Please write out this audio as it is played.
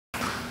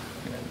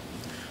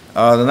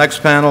The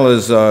next panel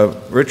is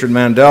Richard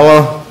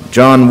Mandella,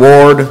 John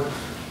Ward,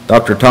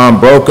 Dr.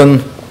 Tom Brokken,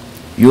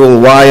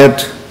 Eual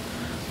Wyatt,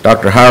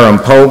 Dr. Hiram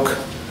Polk,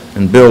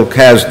 and Bill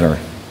Casner.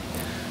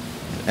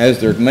 As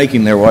they're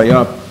making their way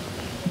up,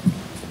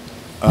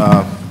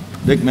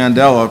 Dick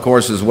Mandella, of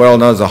course, is well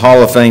known as a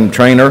Hall of Fame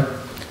trainer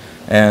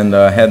and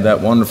had that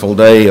wonderful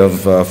day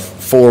of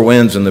 4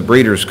 wins in the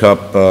Breeders'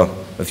 Cup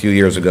a few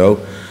years ago.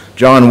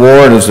 John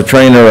Ward is the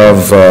trainer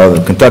of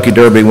the Kentucky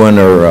Derby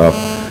winner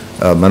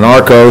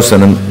Monarchos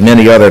and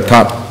many other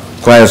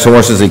top-class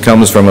horses. He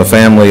comes from a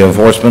family of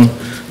horsemen.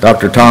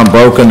 Dr. Tom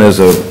Brokken is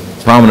a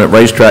prominent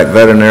racetrack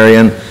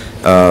veterinarian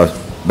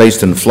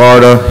based in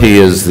Florida. He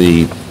is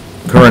the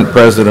current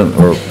president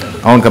or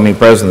oncoming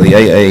president of the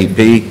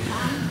AAP.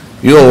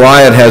 Eual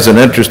Wyatt has an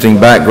interesting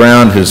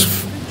background. His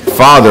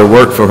father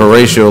worked for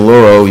Horatio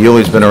Luro.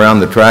 Eual's been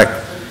around the track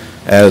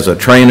as a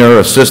trainer,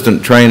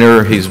 assistant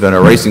trainer. He's been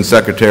a racing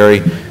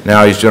secretary.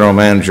 Now he's general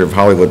manager of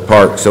Hollywood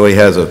Park, so he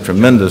has a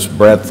tremendous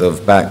breadth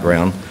of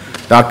background.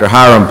 Dr.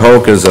 Hiram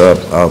Polk is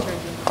a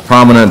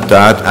prominent,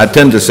 I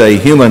tend to say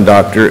human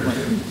doctor,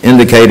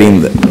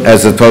 indicating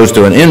as opposed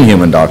to an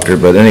inhuman doctor,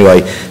 but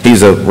anyway,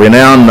 he's a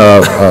renowned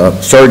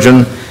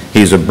surgeon.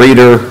 He's a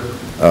breeder,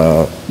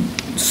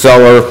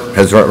 seller,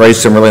 has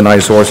raced some really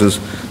nice horses.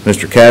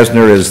 Mr.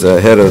 Casner is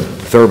the head of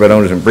Thoroughbred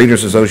Owners and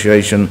Breeders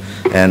Association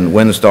and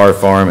Winstar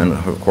Farm, and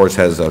of course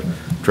has a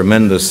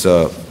tremendous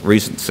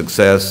recent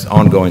success,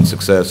 ongoing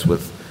success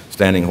with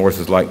standing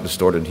horses like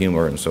Distorted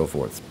Humor and so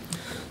forth.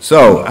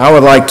 So I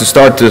would like to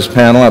start this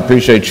panel. I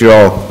appreciate you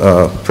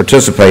all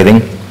participating.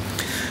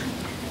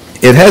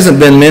 It hasn't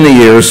been many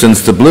years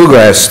since the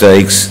Bluegrass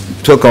Stakes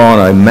took on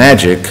a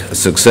magic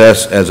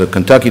success as a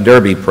Kentucky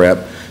Derby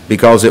prep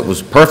because it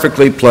was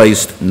perfectly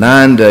placed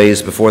 9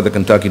 days before the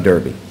Kentucky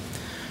Derby.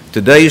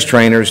 Today's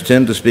trainers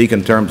tend to speak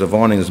in terms of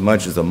wanting as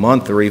much as a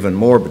month or even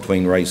more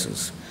between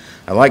races.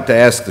 I'd like to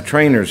ask the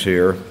trainers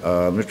here,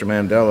 Mr.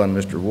 Mandella and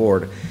Mr.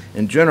 Ward,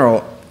 in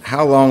general,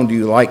 how long do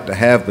you like to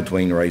have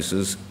between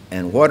races,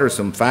 and what are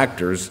some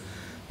factors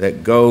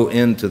that go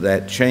into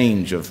that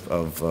change of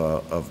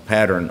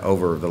pattern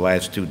over the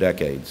last 2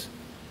 decades?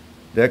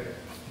 Dick?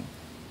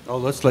 Oh,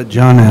 let's let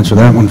John answer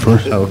that one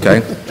first.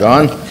 Okay.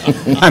 John?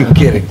 I'm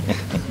kidding.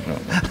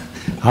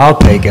 I'll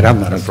take it. I'm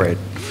not afraid.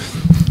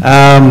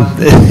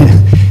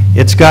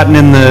 It's gotten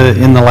in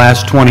the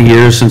last 20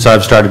 years since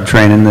I've started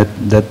training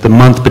that the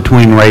month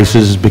between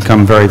races has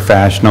become very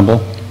fashionable.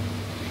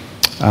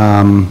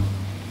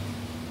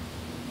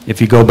 If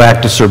you go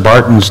back to Sir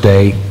Barton's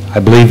day, I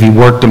believe he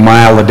worked a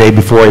mile a day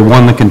before he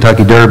won the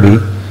Kentucky Derby,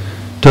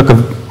 took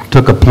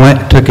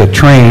a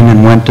train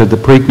and went to the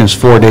Preakness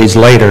 4 days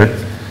later.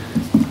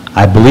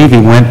 I believe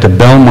he went to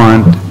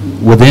Belmont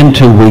within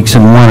 2 weeks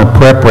and won a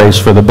prep race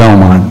for the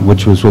Belmont,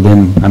 which was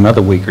within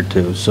another week or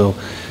two. So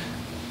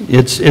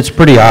it's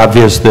pretty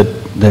obvious that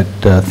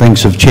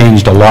things have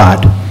changed a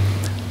lot.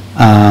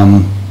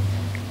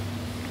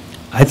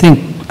 I think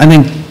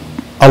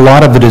a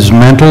lot of it is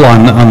mental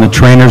on the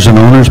trainers and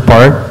owners'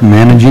 part,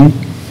 managing.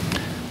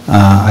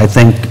 I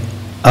think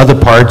other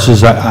parts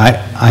is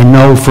I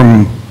know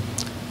from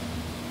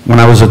when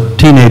I was a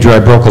teenager I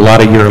broke a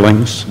lot of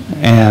yearlings,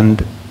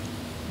 and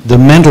the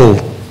mental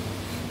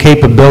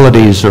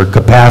capabilities or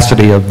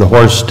capacity of the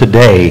horse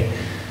today,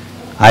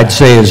 I'd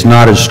say, is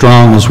not as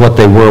strong as what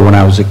they were when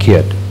I was a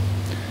kid.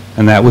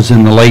 And that was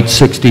in the late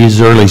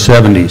 60s, early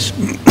 70s.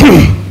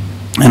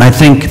 And I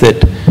think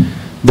that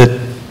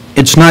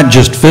it's not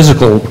just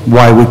physical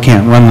why we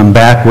can't run them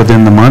back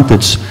within the month.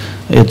 It's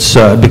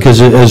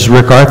because, as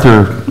Rick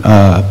Arthur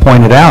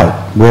pointed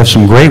out, we have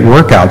some great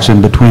workouts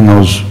in between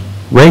those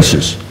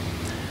races.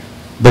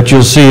 But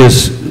you'll see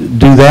us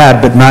do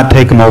that, but not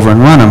take them over and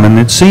run them. And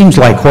it seems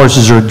like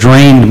horses are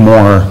drained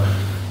more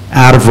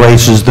out of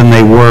races than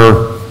they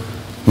were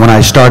when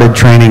I started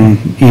training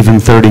even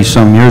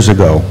 30-some years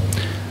ago.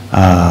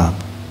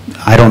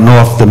 I don't know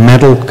if the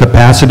mental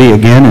capacity,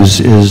 again,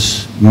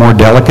 is more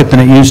delicate than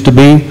it used to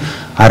be.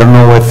 I don't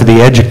know if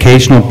the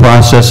educational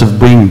process of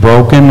being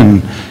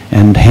broken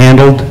and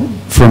handled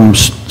from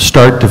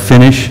start to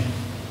finish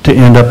to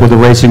end up with a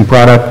racing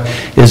product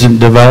isn't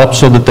developed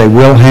so that they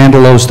will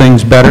handle those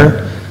things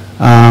better.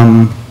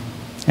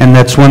 And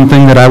that's one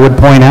thing that I would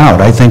point out.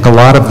 I think a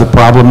lot of the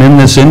problem in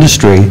this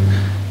industry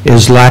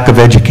is lack of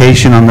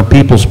education on the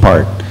people's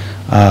part.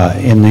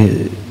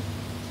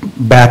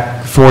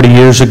 Back 40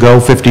 years ago,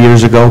 50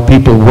 years ago,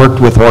 people worked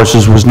with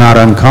horses was not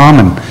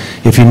uncommon.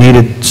 If you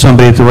needed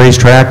somebody at the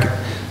racetrack,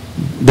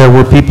 there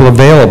were people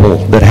available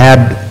that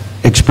had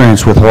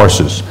experience with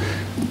horses.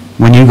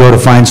 When you go to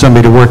find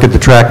somebody to work at the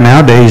track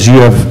nowadays, you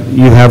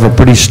have a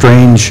pretty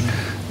strange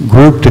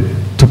group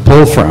to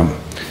pull from.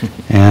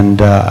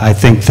 And I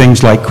think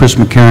things like Chris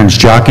McCarron's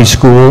Jockey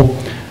School,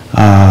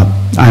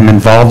 I'm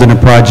involved in a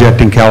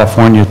project in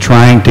California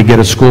trying to get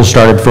a school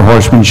started for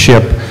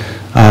horsemanship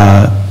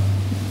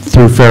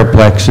through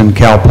Fairplex and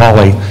Cal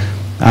Poly.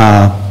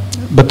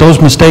 But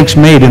those mistakes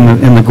made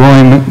in the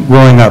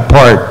growing up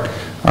part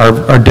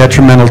are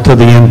detrimental to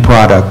the end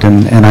product.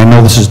 And I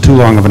know this is too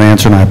long of an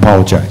answer, and I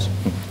apologize.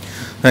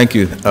 Thank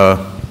you.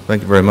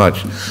 Thank you very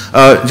much.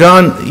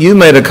 John, you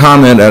made a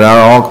comment at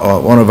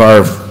one of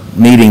our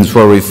meetings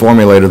where we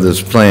formulated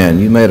this plan.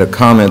 You made a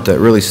comment that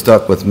really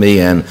stuck with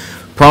me and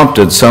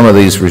prompted some of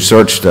these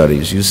research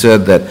studies. You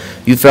said that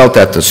you felt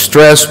that the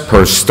stress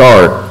per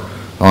start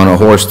on a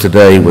horse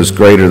today was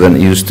greater than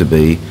it used to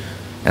be.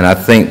 And I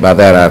think by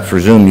that, I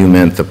presume you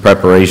meant the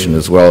preparation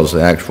as well as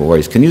the actual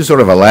race. Can you sort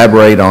of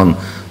elaborate on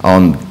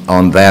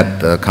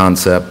that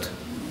concept?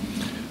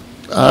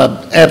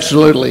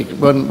 Absolutely.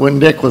 When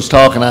Dick was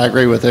talking, I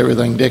agree with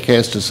everything Dick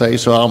has to say,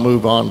 so I'll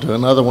move on to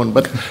another one.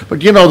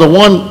 But you know,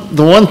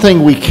 the one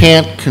thing we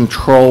can't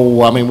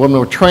control, I mean, when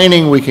we're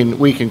training, we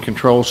can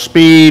control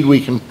speed,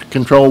 we can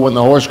control when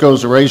the horse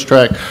goes to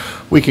racetrack,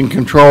 we can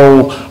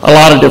control a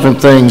lot of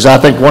different things. I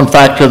think one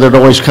factor that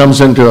always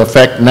comes into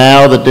effect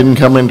now that didn't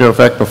come into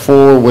effect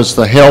before was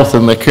the health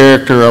and the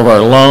character of our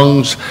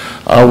lungs.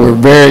 We're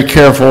very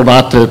careful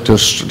not to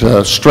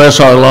stress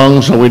our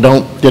lungs so we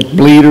don't get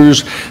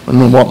bleeders.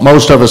 And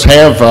most of us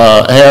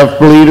have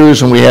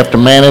bleeders and we have to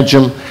manage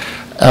them.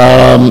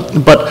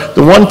 But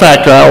the one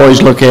factor I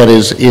always look at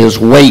is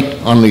weight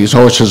on these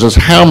horses, is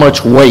how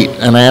much weight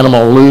an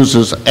animal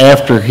loses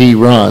after he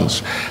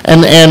runs.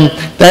 And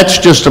that's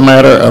just a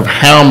matter of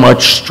how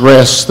much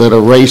stress that a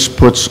race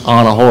puts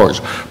on a horse.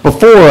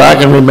 Before, I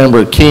can remember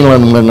at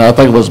Keeneland when I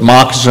think it was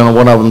Moccasin or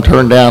one of them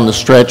turned down the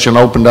stretch and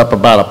opened up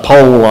about a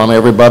pole on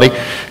everybody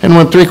and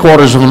went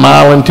 3/4 of a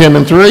mile in 10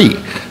 and 3.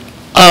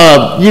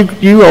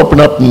 You open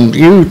up and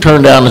you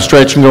turn down the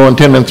stretch and go in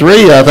 10 and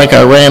 3. I think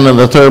I ran in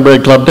the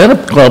Thoroughbred Club Dinner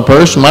Club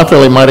purse, and my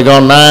filly might have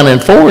gone 9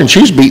 and 4, and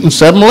she's beaten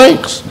 7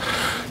 lengths.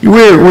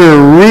 We're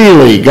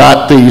really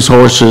got these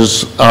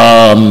horses.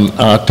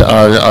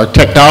 Our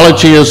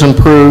technology has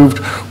improved.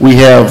 We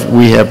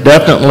have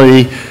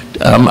definitely.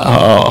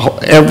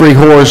 Every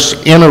horse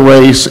in a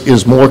race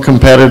is more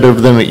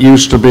competitive than it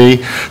used to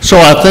be. So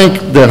I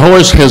think that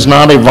horse has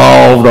not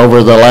evolved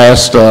over the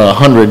last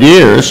 100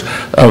 years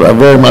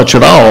very much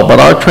at all,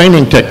 but our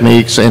training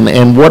techniques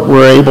and what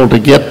we're able to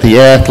get the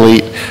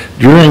athlete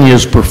during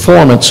his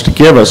performance to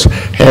give us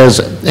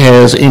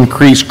has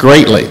increased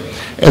greatly.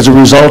 As a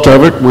result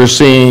of it, we're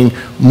seeing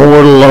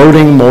more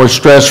loading, more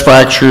stress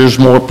fractures,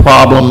 more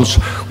problems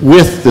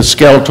with the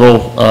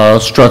skeletal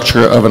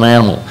structure of an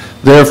animal.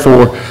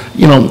 Therefore,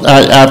 you know,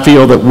 I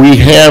feel that we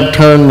have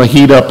turned the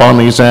heat up on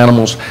these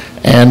animals,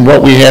 and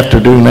what we have to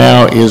do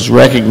now is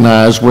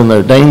recognize when there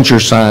are danger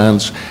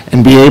signs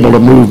and be able to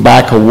move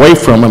back away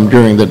from them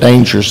during the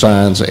danger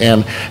signs.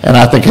 And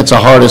I think it's the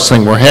hardest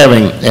thing we're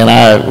having. And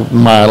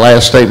my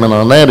last statement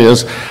on that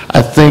is,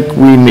 I think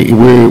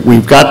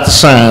we've got the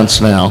science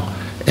now.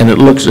 And it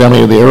looks, I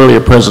mean, the earlier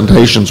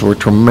presentations were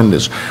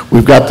tremendous.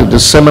 We've got to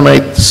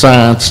disseminate the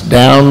science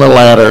down the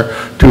ladder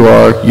to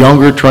our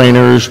younger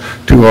trainers,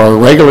 to our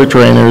regular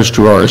trainers,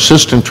 to our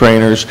assistant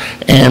trainers,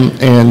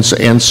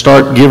 and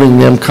start giving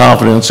them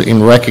confidence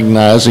in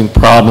recognizing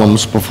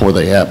problems before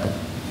they happen.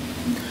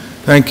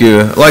 Thank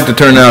you. I'd like to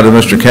turn now to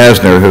Mr.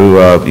 Casner,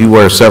 who you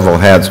wear several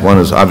hats. One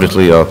is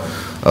obviously a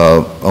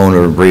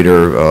owner,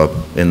 breeder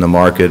in the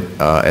market.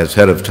 As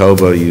head of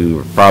TOBA,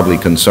 you're probably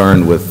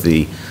concerned with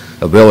the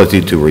ability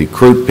to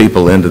recruit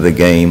people into the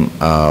game.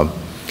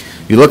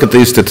 You look at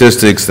these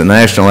statistics, the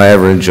national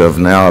average of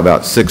now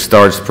about 6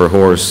 starts per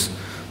horse.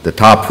 The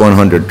top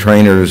 100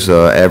 trainers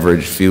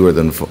average fewer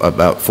than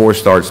about 4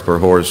 starts per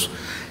horse.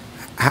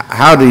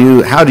 How do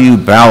you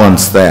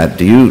balance that?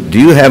 Do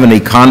you have any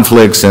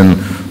conflicts in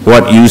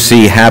what you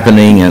see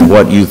happening and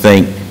what you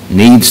think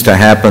needs to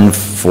happen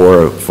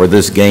for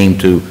this game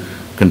to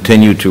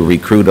continue to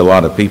recruit a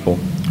lot of people?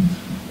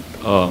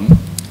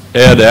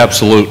 Ed,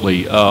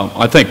 absolutely.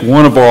 I think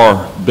one of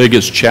our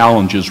biggest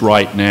challenges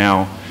right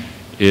now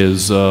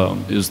is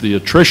the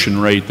attrition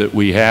rate that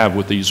we have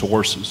with these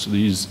horses.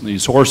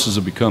 These horses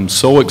have become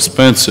so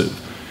expensive,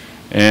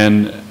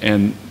 and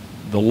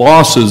the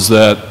losses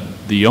that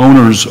the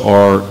owners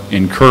are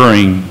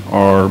incurring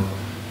are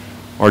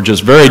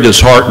just very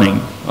disheartening.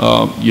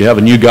 You have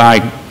a new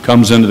guy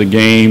comes into the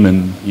game,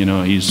 and you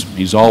know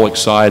he's all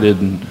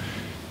excited, and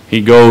he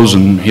goes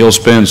and he'll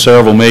spend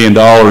several $1 million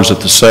at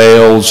the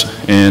sales,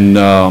 and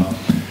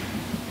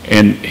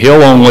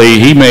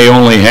he may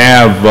only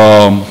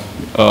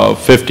have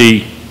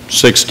 50,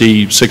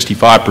 60,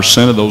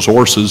 65% of those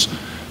horses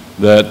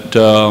that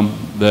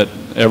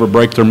ever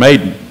break their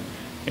maiden,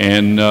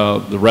 and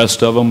the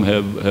rest of them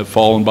have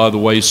fallen by the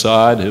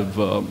wayside,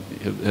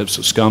 have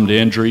succumbed to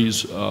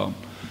injuries.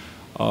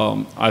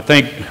 I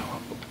think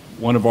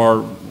one of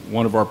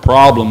our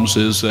problems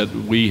is that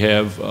we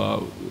have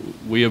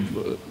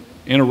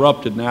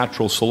interrupted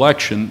natural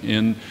selection.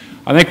 And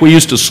I think we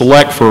used to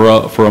select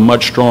for a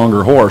much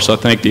stronger horse. I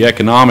think the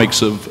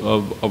economics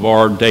of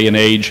our day and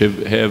age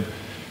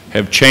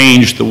have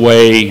changed the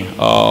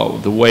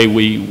way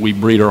we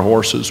breed our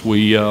horses.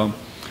 We in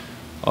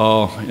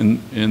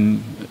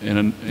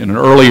an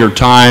earlier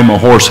time, a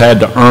horse had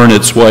to earn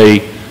its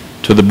way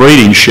to the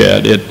breeding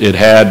shed. It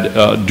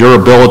had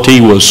durability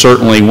was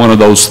certainly one of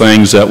those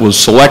things that was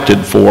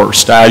selected for.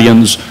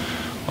 Stallions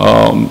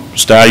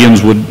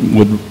Stallions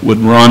would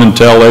run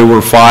until they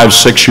were 5,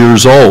 6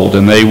 years old,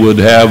 and they would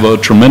have a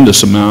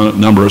tremendous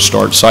number of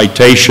starts.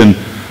 Citation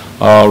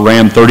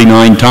ran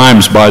 39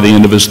 times by the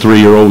end of his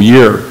 3-year-old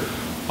year.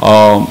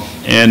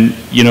 And,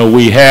 you know,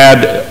 we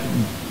had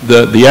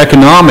the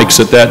economics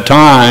at that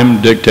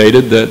time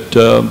dictated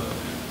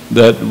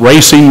that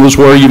racing was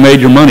where you made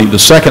your money. The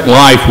second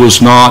life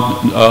was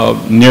not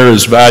near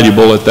as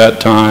valuable at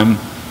that time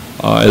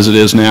as it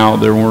is now.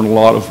 There weren't a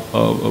lot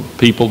of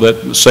people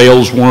that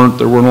sales weren't,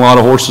 there weren't a lot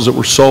of horses that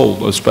were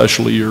sold,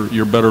 especially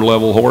your better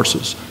level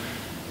horses.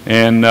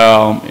 And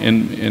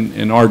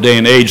in our day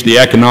and age, the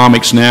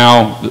economics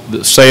now,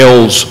 the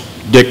sales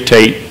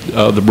dictate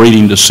the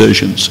breeding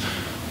decisions.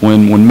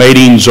 When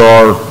matings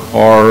are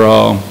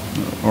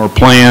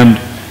planned,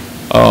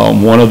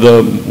 one of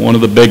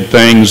the big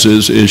things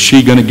is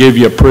she going to give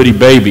you a pretty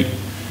baby?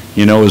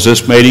 You know, is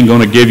this mating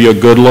going to give you a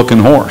good-looking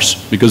horse?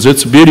 Because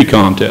it's a beauty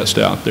contest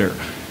out there.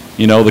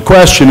 You know, the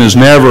question is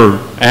never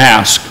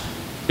asked,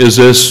 is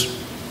this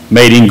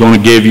mating going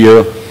to give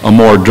you a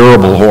more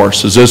durable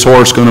horse? Is this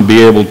horse going to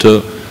be able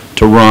to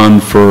run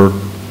for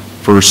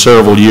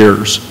several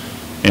years?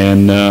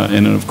 And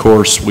of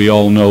course, we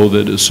all know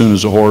that as soon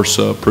as a horse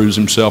proves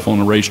himself on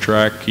the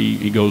racetrack,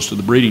 he goes to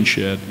the breeding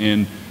shed.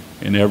 And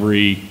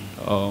every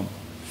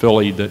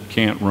filly that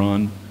can't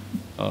run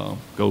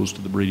goes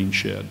to the breeding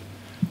shed.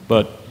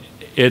 But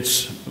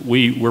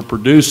we're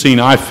producing,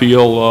 I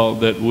feel,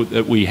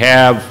 that we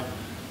have,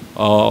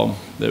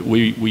 that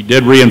we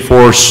did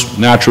reinforce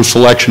natural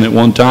selection at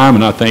one time,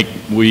 and I think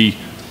we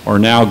are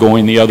now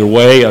going the other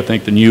way. I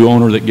think the new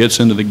owner that gets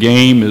into the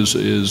game is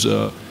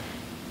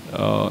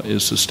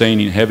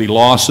sustaining heavy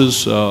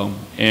losses,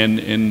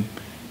 and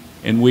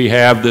we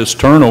have this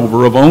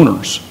turnover of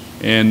owners.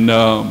 And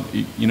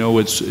you know,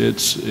 I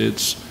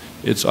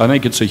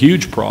think it's a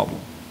huge problem.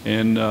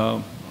 And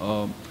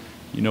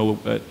you know,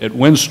 at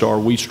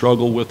Winstar, we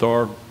struggle with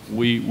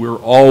we're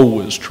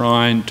always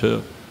trying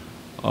to,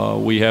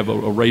 we have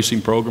a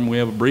racing program, we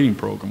have a breeding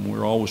program.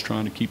 We're always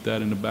trying to keep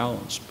that into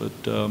balance. But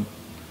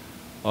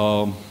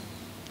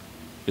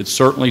it's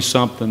certainly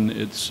something,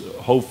 it's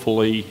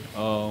hopefully,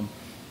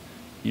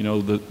 you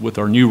know, with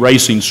our new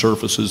racing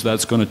surfaces,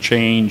 that's going to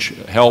change,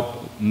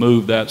 help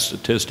move that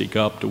statistic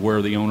up to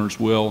where the owners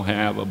will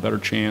have a better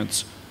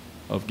chance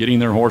of getting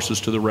their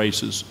horses to the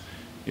races.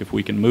 If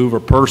we can move our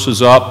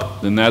purses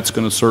up, then that's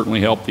going to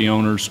certainly help the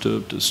owners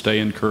to stay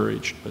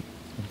encouraged. But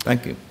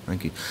thank you,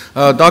 thank you.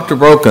 Dr.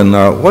 Brokken,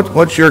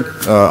 what's your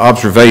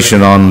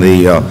observation on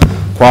the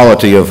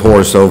quality of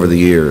horse over the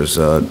years?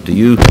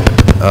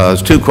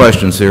 There's two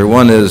questions here.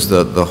 One is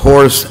the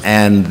horse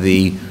and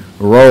the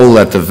role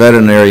that the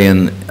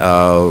veterinarian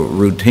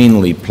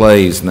routinely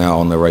plays now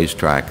on the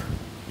racetrack.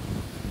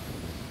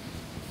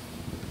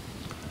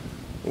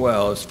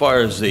 Well, as far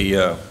as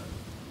the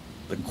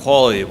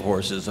quality of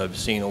horses I've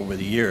seen over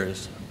the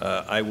years,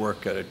 I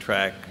work at a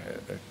track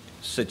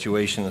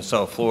situation in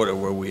South Florida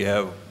where we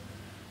have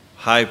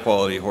high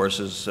quality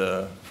horses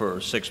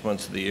for 6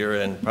 months of the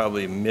year and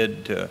probably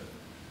mid to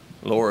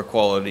lower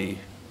quality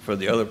for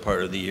the other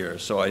part of the year.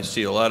 So I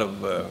see a lot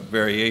of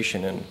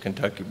variation in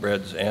Kentucky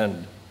breds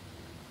and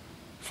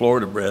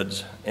Florida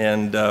breds.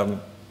 And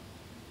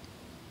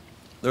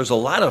there's a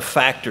lot of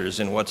factors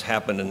in what's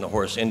happened in the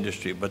horse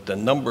industry, but the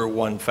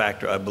 #1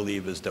 factor, I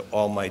believe, is the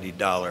almighty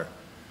dollar.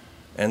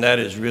 And that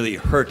has really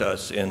hurt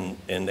us in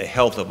the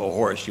health of a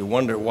horse. You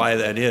wonder why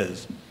that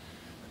is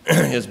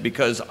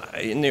because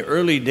in the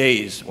early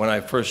days when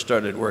I first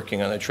started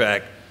working on the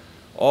track,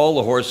 all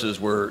the horses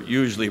were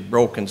usually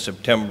broke in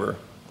September,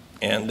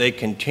 and they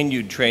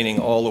continued training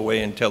all the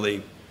way until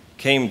they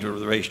came to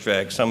the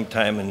racetrack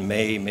sometime in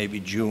May, maybe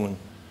June,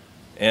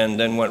 and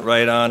then went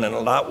right on, and a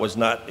lot was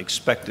not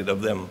expected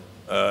of them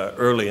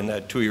early in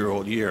that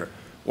 2-year-old year.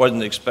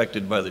 Wasn't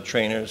expected by the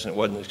trainers, and it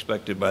wasn't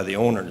expected by the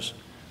owners.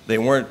 They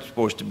weren't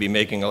supposed to be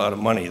making a lot of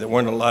money. There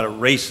weren't a lot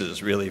of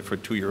races, really, for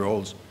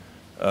 2-year-olds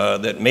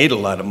that made a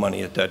lot of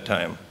money at that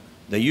time.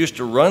 They used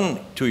to run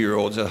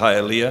 2-year-olds at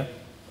Hialeah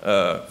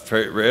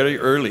very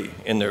early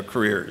in their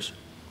careers.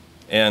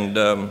 And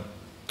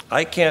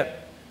I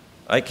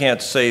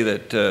can't say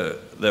that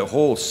the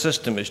whole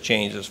system has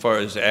changed as far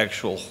as the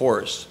actual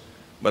horse,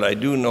 but I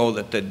do know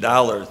that the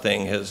dollar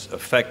thing has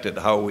affected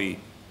how we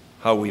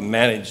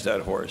manage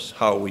that horse,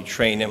 how we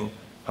train him,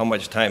 how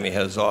much time he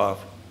has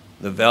off,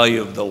 the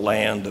value of the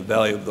land, the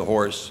value of the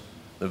horse,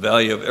 the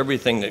value of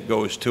everything that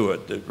goes to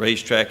it. The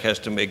racetrack has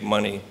to make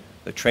money,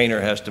 the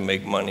trainer has to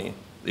make money,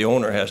 the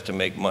owner has to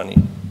make money.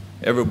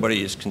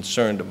 Everybody is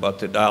concerned about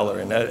the dollar,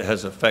 and that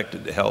has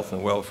affected the health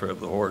and welfare of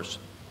the horse.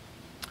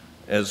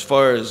 As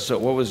far as,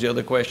 what was the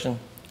other question?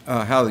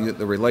 How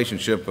the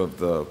relationship of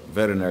the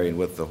veterinarian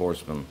with the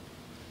horseman,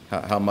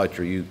 how much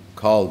are you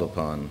called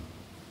upon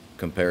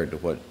compared to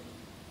what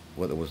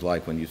it was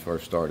like when you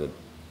first started?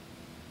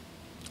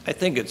 I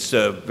think it's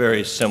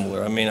very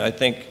similar. I mean,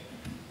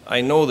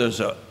 I know there's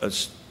a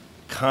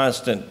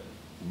constant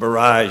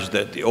barrage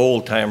that the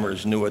old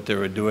timers knew what they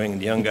were doing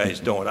and the young guys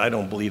don't. I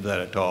don't believe that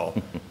at all.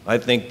 I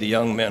think the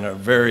young men are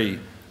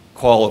very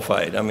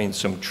qualified. I mean,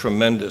 some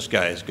tremendous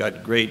guys,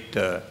 got great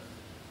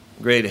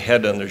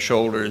head on their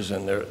shoulders,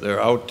 and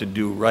they're out to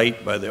do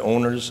right by the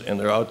owners, and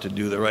they're out to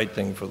do the right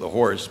thing for the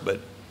horse. But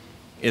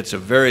it's a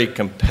very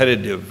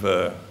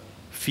competitive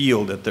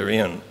field that they're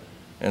in.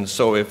 And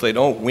so if they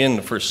don't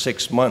win for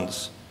 6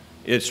 months,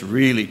 it's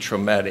really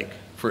traumatic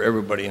for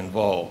everybody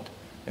involved.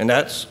 And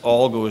that's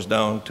all goes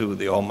down to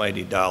the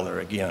almighty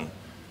dollar again.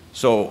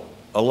 So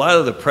a lot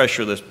of the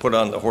pressure that's put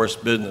on the horse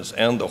business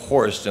and the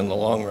horse in the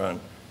long run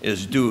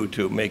is due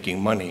to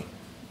making money.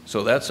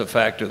 So that's a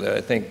factor that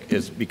I think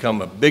has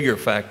become a bigger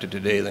factor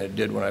today than it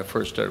did when I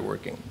first started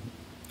working.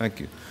 Thank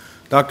you.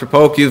 Dr.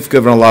 Polk, you've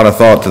given a lot of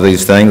thought to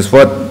these things.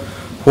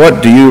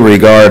 What do you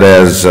regard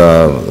as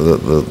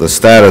the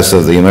status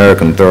of the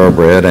American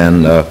Thoroughbred,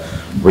 and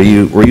were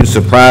you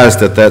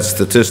surprised at that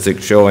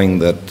statistic showing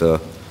that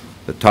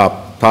the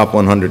top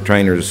 100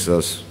 trainers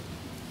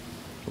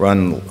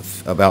run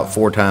about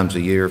 4 times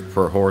a year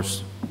per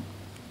horse?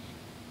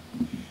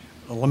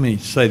 Well, let me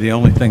say the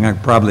only thing I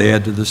could probably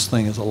add to this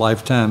thing is a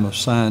lifetime of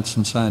science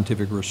and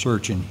scientific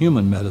research in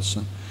human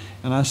medicine.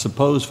 And I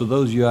suppose for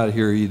those of you out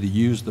here who either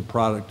use the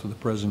product of the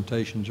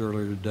presentations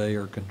earlier today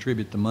or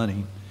contribute the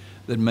money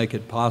that make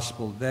it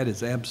possible, that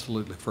is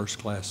absolutely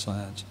first-class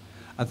science.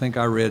 I think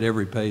I read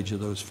every page of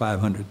those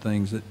 500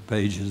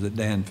 pages that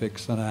Dan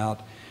fixed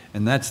out,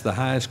 and that's the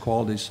highest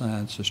quality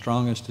science, the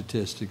strongest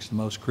statistics, the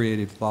most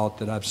creative thought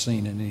that I've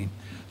seen in any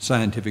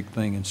scientific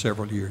thing in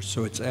several years.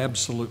 So it's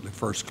absolutely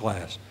first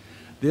class.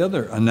 The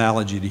other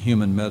analogy to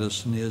human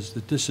medicine is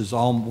that this is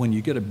all, when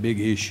you get a big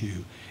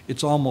issue,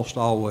 it's almost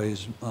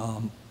always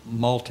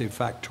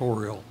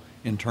multifactorial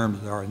in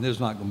terms of and there's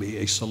not going to be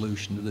a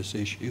solution to this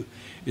issue.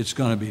 It's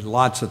going to be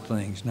lots of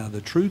things. Now, the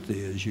truth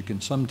is you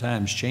can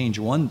sometimes change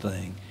one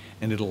thing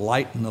and it'll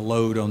lighten the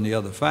load on the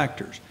other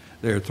factors.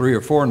 There are 3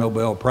 or 4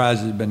 Nobel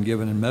Prizes been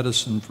given in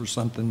medicine for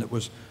something that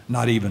was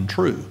not even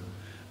true.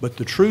 But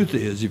the truth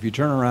is, if you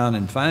turn around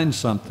and find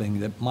something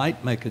that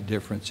might make a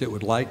difference, it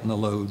would lighten the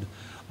load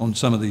on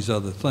some of these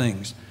other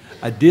things.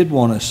 I did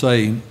want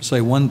to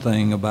say one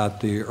thing about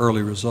the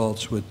early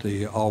results with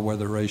the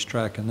all-weather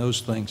racetrack and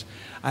those things.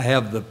 I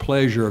have the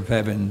pleasure of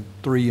having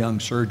 3 young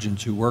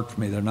surgeons who work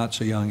for me. They're not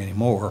so young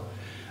anymore,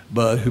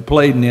 but who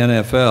played in the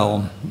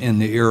NFL in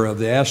the era of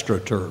the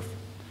AstroTurf.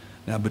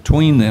 Now,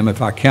 between them,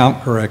 if I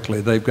count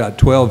correctly, they've got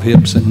 12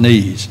 hips and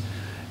knees.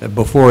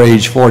 Before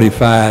age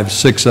 45,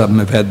 6 of them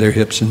have had their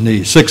hips and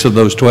knees. 6 of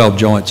those 12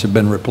 joints have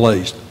been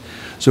replaced.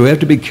 So we have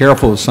to be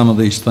careful with some of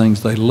these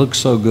things. They look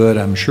so good.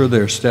 I'm sure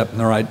they're a step in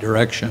the right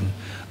direction.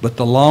 But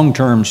the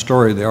long-term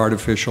story of the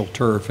artificial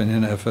turf in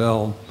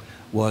NFL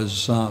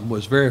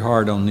was very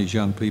hard on these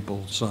young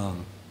people's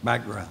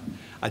background.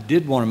 I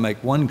did want to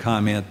make one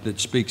comment that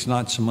speaks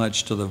not so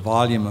much to the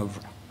volume of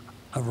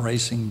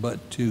racing,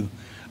 but to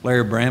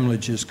Larry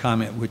Bramlage's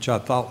comment, which I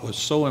thought was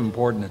so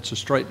important. It's a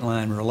straight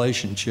line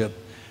relationship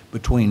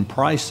between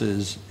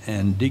prices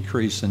and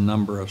decrease in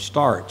number of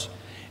starts.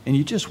 And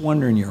you just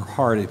wonder in your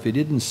heart if it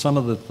isn't some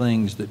of the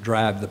things that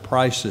drive the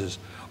prices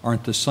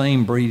aren't the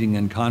same breeding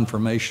and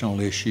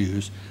conformational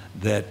issues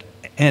that,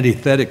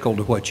 antithetical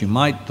to what you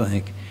might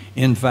think,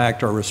 in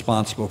fact are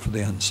responsible for the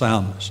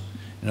unsoundness.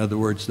 In other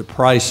words, the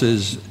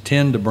prices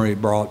tend to be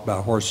brought by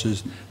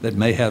horses that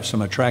may have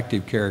some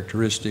attractive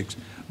characteristics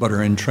but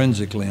are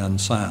intrinsically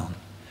unsound.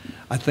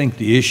 I think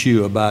the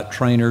issue about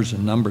trainers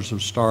and numbers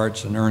of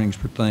starts and earnings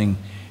per thing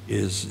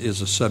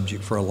is a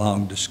subject for a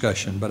long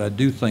discussion, but I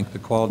do think the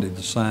quality of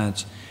the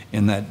science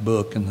in that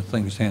book and the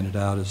things handed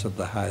out is of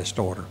the highest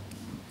order.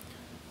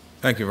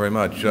 Thank you very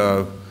much.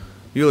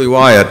 Eual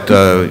Wyatt,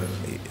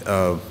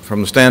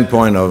 from the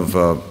standpoint of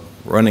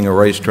running a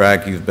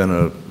racetrack, you've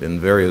been in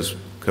various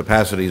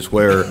capacities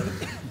where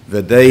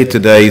the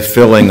day-to-day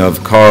filling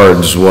of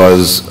cards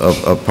was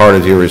a part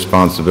of your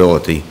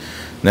responsibility.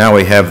 Now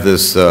we have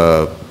this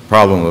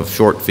problem of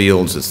short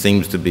fields that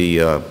seems to be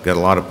got a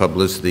lot of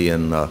publicity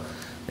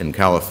in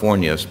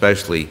California,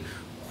 especially.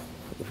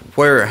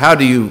 How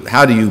do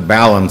you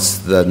balance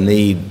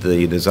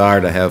the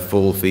desire to have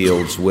full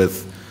fields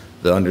with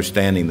the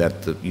understanding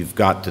that you've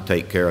got to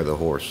take care of the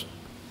horse?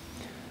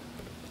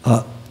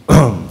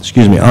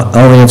 Excuse me,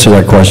 I'll answer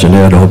that question,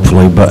 Ed,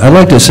 hopefully, but I'd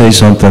like to say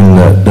something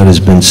that has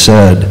been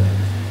said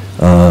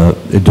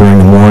during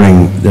the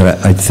morning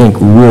that I think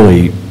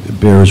really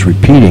bears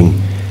repeating,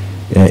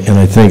 and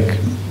I think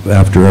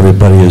after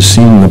everybody has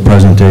seen the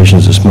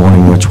presentations this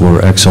morning, which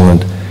were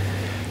excellent,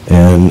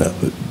 and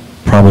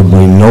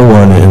probably no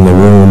one in the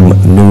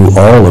room knew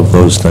all of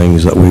those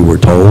things that we were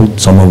told.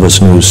 Some of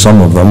us knew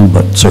some of them,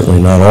 but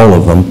certainly not all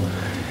of them.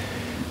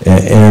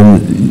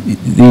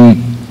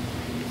 And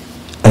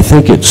I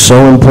think it's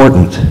so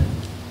important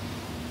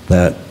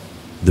that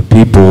the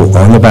people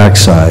on the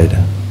backside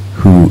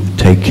who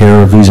take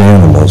care of these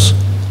animals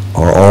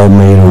are all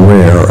made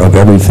aware of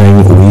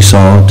everything we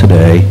saw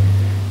today,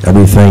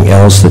 everything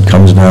else that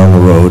comes down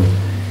the road.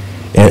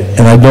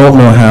 And I don't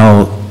know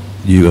how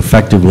you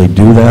effectively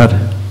do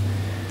that.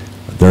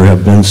 There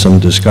have been some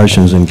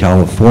discussions in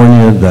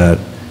California that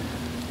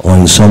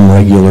on some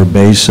regular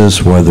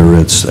basis, whether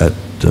it's at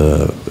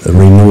a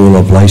renewal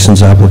of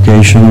license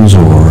applications,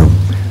 or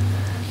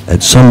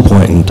at some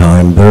point in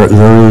time,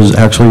 there is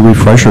actually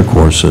refresher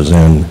courses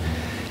and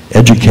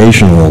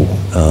educational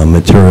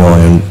material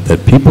and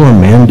that people are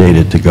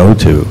mandated to go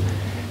to.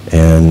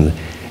 And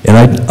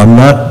I'm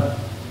not,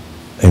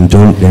 and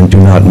do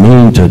not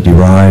mean to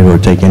deride or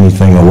take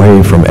anything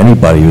away from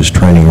anybody who's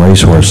training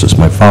racehorses.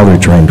 My father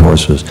trained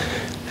horses.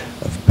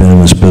 I've been in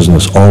this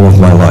business all of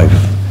my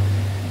life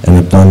and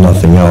have done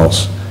nothing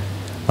else.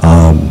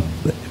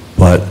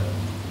 But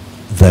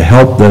the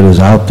help that is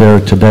out there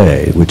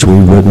today, which we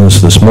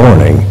witnessed this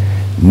morning,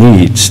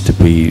 needs to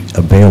be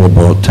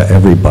available to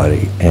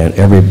everybody, and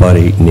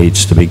everybody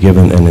needs to be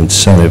given an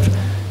incentive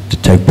to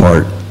take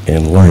part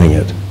in learning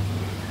it.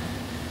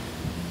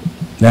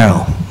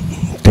 Now,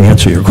 to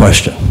answer your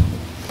question,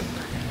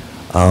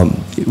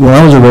 when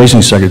I was a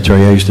racing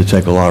secretary, I used to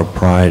take a lot of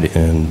pride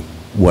in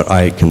what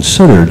I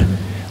considered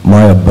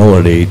my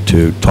ability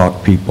to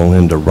talk people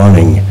into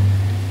running.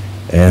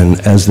 And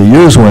as the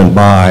years went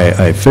by,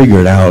 I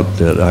figured out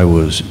that I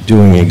was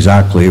doing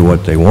exactly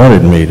what they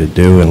wanted me to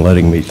do and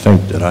letting me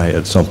think that I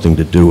had something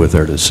to do with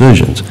their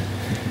decisions.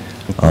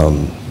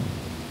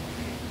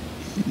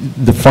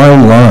 The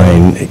fine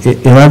line,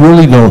 and I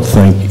really don't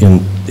think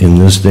in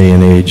this day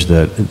and age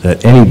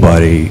that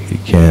anybody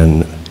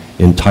can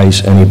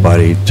entice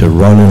anybody to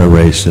run in a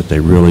race that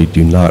they really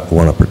do not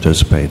want to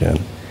participate in.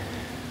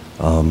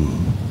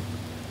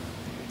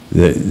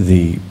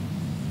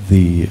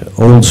 The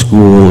old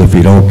school, if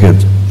you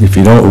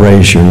don't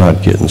race, you're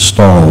not getting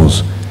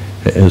stalls,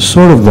 is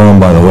sort of gone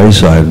by the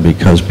wayside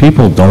because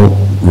people don't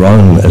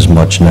run as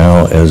much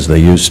now as they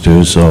used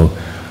to. So,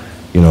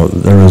 you know,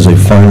 there is a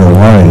finer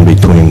line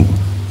between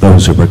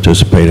those who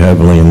participate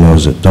heavily and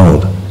those that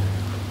don't.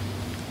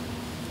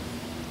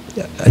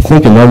 I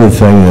think another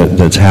thing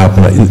that's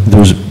happened,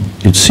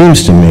 it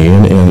seems to me,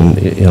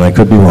 and I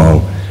could be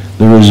wrong,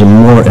 there is a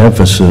more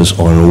emphasis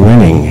on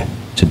winning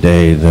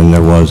today than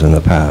there was in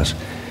the past.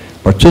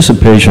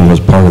 Participation was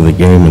part of the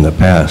game in the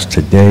past.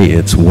 Today,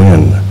 it's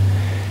win.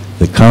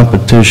 The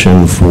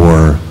competition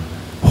for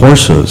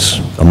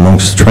horses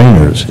amongst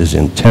trainers is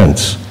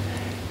intense,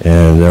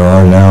 and there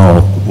are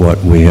now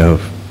what we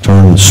have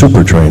termed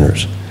super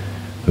trainers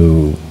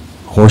who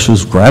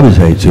horses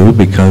gravitate to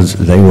because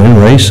they win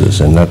races,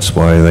 and that's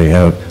why they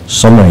have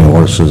so many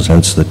horses,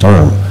 hence the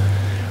term.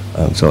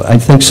 So I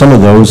think some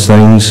of those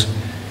things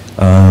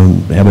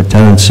have a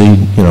tendency,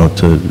 you know,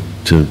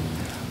 to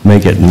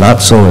make it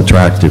not so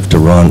attractive to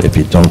run if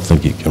you don't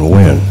think you can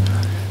win.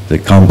 The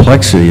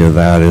complexity of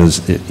that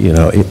is, you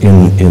know,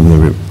 in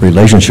the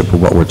relationship with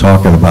what we're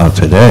talking about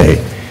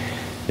today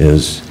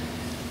is,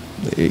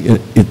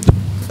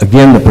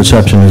 again, the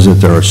perception is that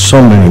there are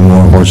so many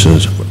more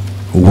horses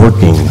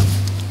working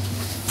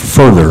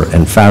further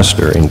and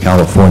faster in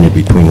California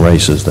between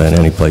races than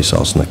any place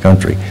else in the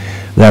country.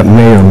 That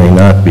may or may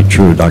not be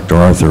true. Dr.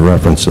 Arthur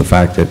referenced the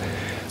fact that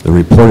the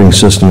reporting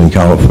system in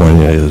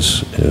California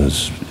is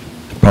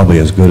probably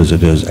as good as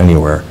it is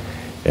anywhere,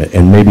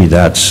 and maybe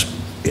that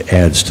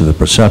adds to the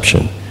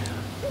perception,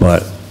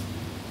 but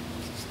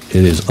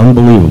it is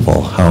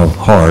unbelievable how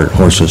hard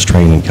horses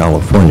train in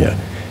California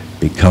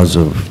because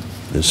of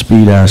the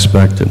speed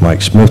aspect that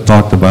Mike Smith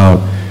talked about.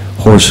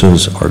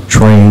 Horses are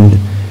trained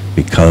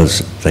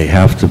because they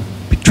have to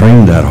be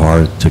trained that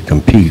hard to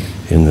compete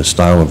in the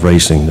style of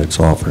racing that's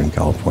offered in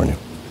California.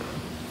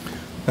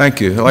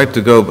 Thank you. I'd like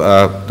to go,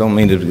 don't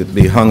mean to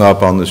be hung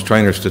up on this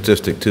trainer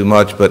statistic too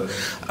much, but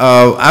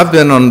I've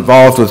been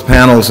involved with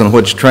panels in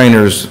which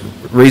trainers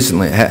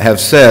recently have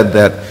said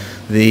that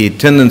the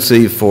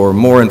tendency for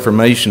more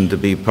information to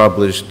be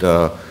published,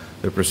 the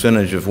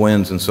percentage of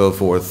wins and so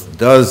forth,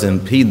 does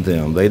impede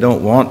them. They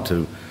don't want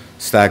to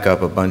stack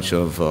up a bunch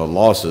of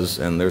losses,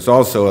 and there's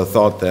also a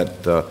thought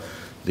that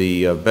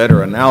the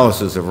better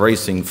analysis of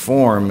racing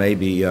form may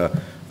be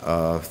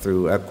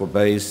through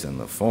Equibase and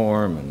the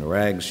form and the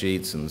rag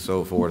sheets and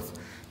so forth,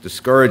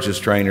 discourages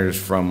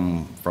trainers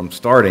from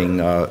starting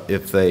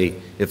if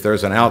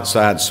there's an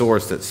outside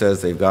source that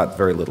says they've got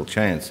very little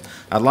chance.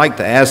 I'd like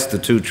to ask the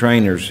two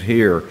trainers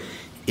here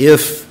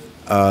if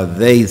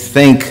they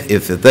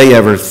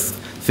ever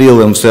feel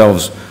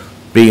themselves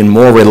being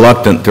more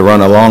reluctant to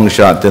run a long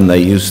shot than they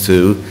used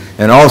to,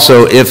 and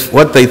also if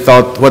what they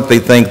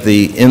think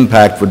the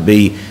impact would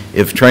be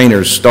if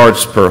trainers'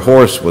 starts per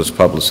horse was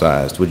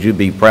publicized. Would you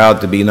be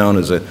proud to be known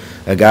as a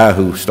guy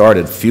who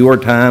started fewer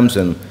times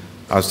and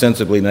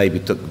ostensibly maybe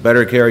took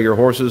better care of your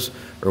horses,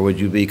 or would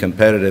you be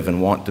competitive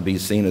and want to be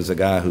seen as a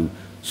guy who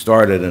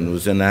started and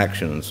was in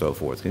action and so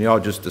forth? Can you all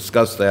just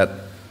discuss that,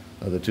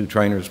 the two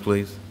trainers,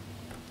 please?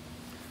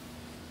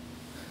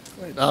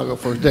 I'll go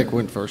first. Dick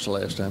went first the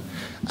last time.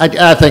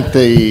 I think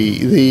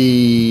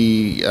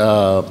the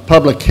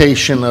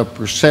publication of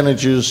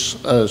percentages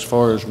as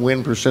far as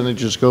win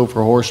percentages go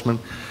for horsemen,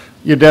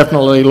 you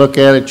definitely look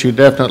at it. You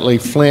definitely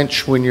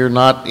flinch when you're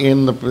not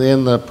in the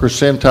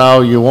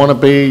percentile you want to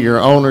be. Your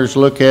owners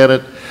look at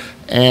it,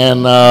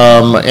 and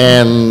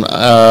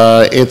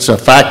it's a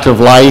fact of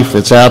life.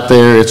 It's out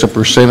there. It's a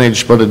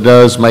percentage, but it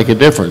does make a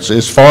difference.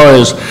 As far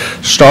as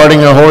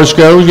starting a horse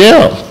goes,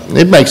 yeah,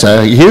 it makes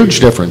a huge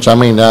difference. I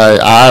mean,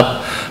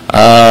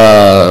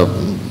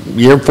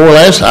 year before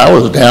last, I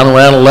was down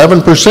around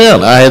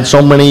 11%. I had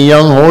so many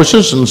young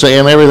horses and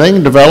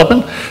everything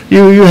developing.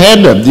 You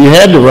had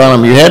to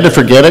run them. You had to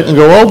forget it and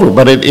go over.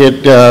 But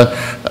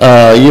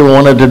you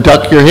wanted to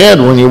duck your head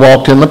when you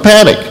walked in the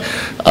paddock.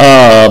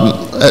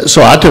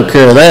 So I took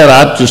care of that.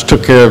 I just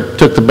took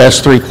the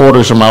best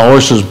 3/4 of my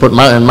horses, put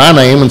in my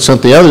name, and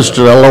sent the others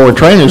to the lower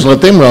trainers and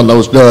let them run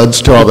those duds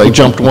till they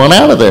jumped one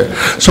out of there.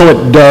 So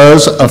it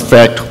does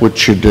affect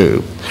what you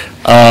do.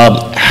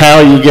 How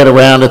you get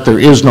around it, there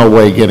is no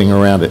way getting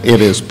around it.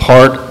 It is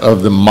part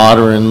of the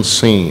modern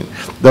scene.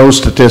 Those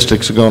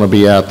statistics are going to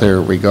be out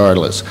there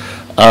regardless.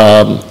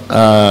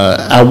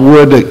 I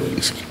would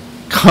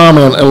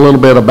comment a little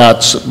bit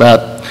about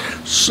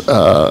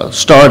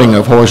starting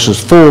of horses,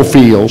 full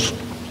fields.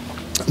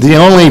 The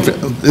only,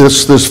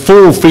 this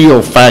full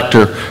field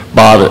factor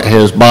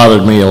has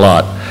bothered me a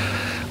lot.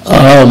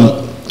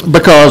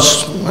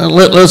 Because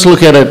let's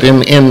look at it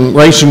in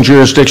racing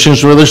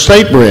jurisdictions where there's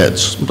state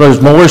breds.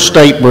 There's more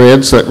state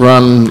breds that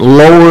run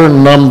lower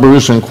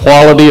numbers and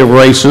quality of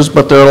races,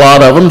 but there are a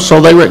lot of them,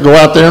 so they go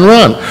out there and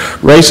run.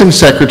 Racing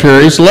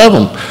secretaries love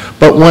them.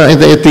 But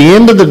at the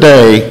end of the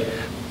day,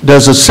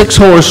 does a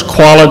 6-horse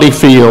quality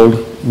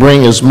field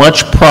bring as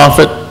much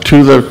profit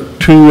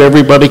to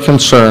everybody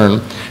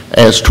concerned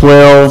as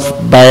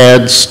 12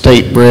 bad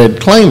state bred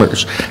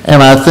claimers?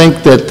 And I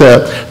think that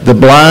the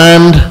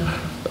blind,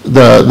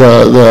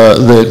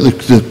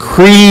 the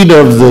creed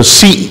of the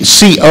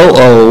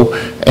COO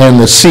and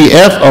the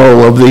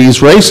CFO of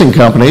these racing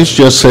companies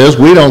just says,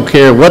 we don't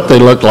care what they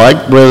look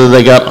like, whether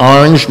they got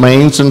orange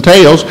manes and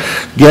tails,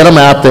 get them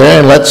out there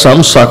and let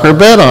some sucker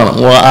bet on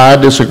them. Well, I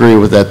disagree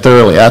with that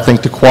thoroughly. I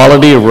think the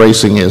quality of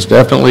racing has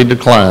definitely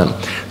declined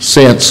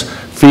since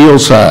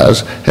field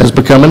size has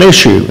become an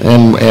issue.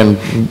 And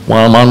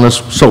while I'm on this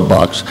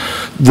soapbox,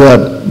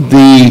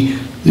 the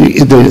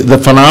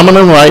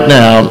phenomenon right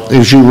now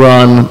is you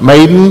run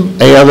maiden,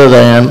 A other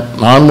than,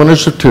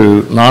 non-winners of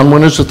 2,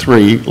 non-winners of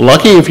 3,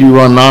 lucky if you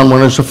run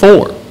non-winners of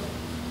 4.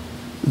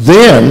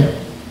 Then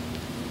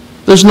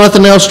there's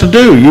nothing else to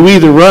do. You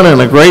either run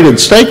in a graded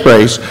stake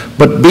race,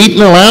 but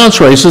beaten allowance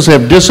races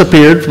have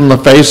disappeared from the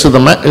face of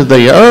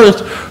the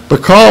earth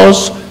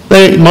because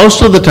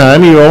most of the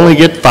time you only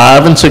get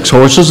 5 and 6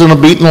 horses in a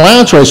beaten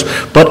allowance race,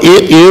 but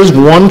it is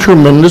one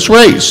tremendous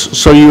race.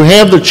 So you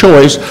have the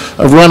choice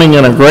of running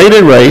in a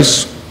graded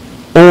race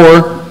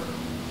or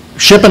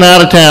shipping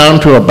out of town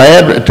to a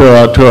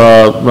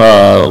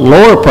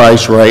lower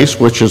price race,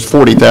 which is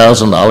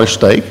 $40,000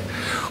 stake,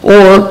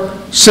 or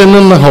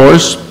sending the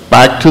horse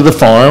back to the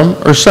farm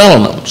or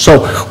selling them.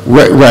 So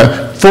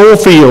full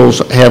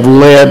fields have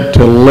led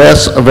to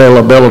less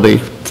availability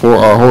for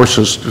our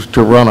horses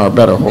to run our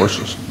better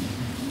horses.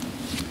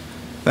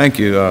 Thank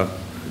you.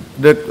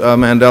 Dick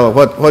Mandella,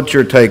 what's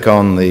your take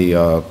on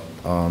the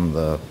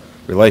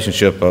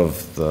relationship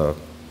of the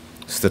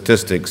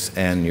statistics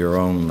and your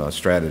own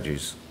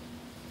strategies?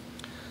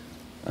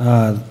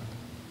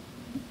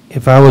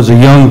 If I was a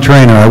young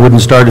trainer, I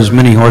wouldn't start as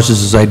many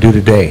horses as I do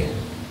today.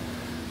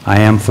 I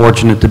am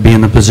fortunate to be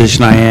in the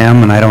position I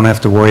am, and I don't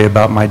have to worry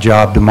about my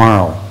job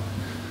tomorrow.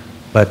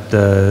 But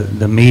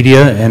the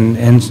media,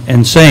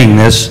 and saying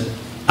this,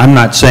 I'm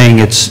not saying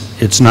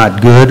it's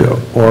not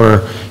good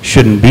or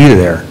shouldn't be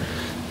there.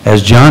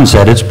 As John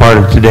said, it's part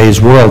of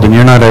today's world, and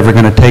you're not ever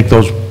going to take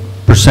those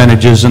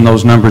percentages and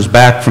those numbers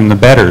back from the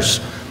bettors.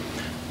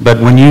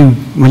 But when you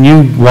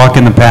walk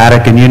in the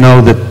paddock and you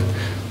know that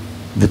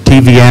the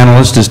TV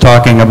analyst is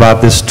talking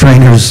about this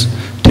trainer's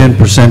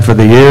 10% for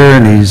the year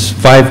and he's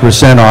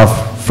 5%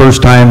 off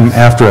first time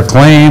after a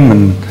claim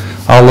and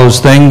all those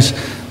things,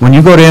 when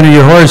you go to enter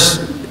your horse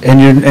and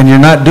you're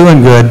not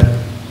doing good,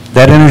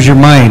 that enters your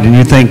mind and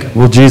you think,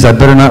 well, geez, I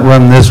better not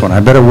run this one.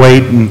 I better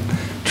wait and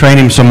train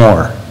him some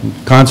more.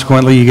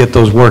 Consequently, you get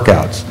those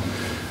workouts.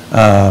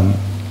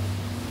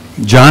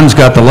 John's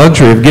got the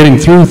luxury of getting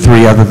through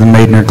 3 other than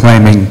maiden or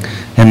claiming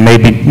and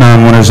maybe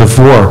non-winners of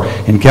 4.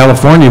 In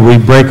California, we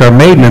break our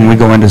maiden and we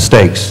go into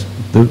stakes.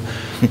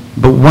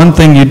 But one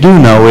thing you do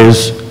know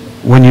is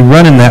when you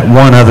run in that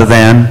 1 other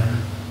than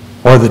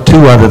or the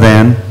 2 other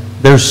than,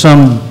 there's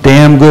some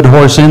damn good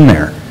horse in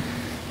there.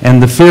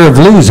 And the fear of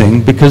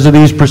losing, because of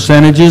these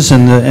percentages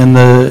and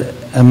the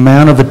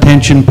amount of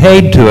attention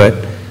paid to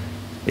it,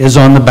 is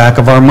on the back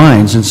of our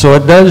minds. And so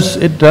it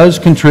does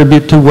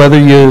contribute to whether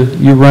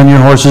you run your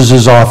horses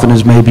as often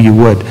as maybe you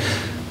would.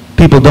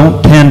 People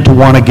don't tend to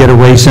want to get a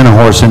race in a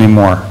horse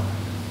anymore.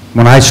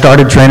 When I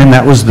started training,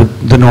 that was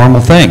the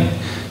normal thing.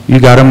 You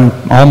got them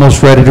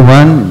almost ready to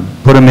run,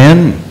 put them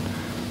in.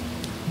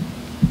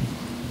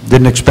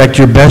 Didn't expect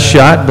your best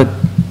shot, but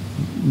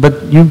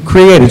you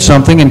created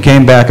something and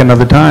came back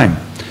another time.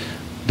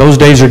 Those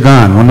days are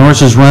gone. When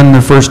horses run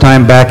their first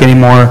time back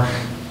anymore,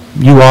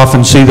 you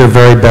often see their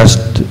very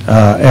best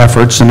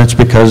efforts, and it's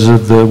because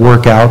of the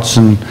workouts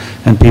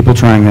and people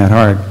trying that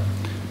hard.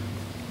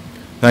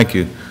 Thank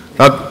you.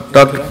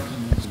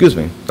 Excuse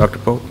me, Dr.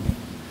 Polk.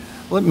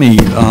 Let me,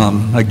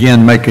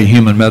 again, make a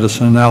human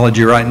medicine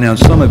analogy right now.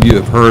 Some of you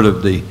have heard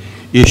of the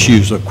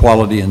issues of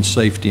quality and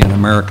safety in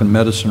American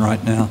medicine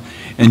right now.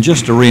 And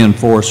just to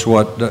reinforce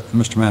what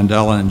Mr.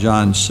 Mandella and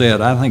John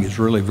said, I think it's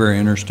really very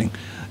interesting.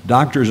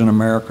 Doctors in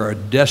America are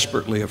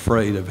desperately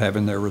afraid of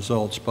having their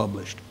results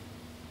published.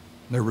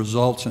 Their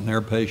results in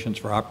their patients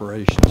for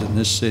operations in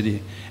this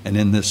city and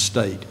in this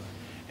state.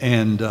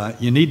 And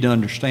you need to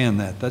understand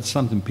that. That's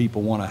something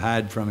people want to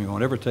hide from you. You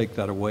won't ever take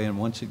that away, and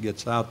once it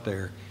gets out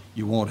there,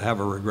 you won't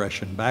have a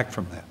regression back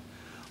from that.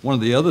 One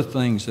of the other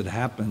things that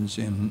happens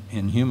in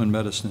human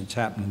medicine that's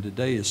happening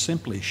today is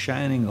simply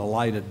shining the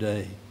light of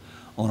day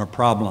on a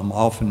problem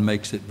often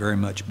makes it very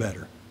much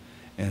better.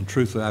 And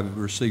truthfully, I've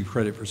received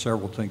credit for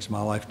several things in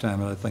my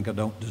lifetime that I think I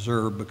don't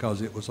deserve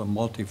because it was a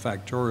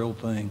multifactorial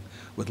thing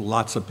with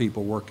lots of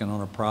people working on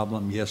a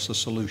problem. Yes, the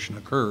solution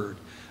occurred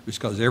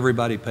because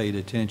everybody paid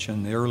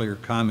attention. The earlier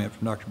comment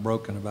from Dr.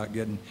 Brokken about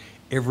getting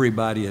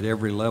everybody at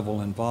every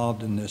level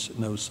involved in this that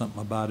knows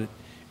something about it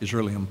is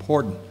really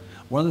important.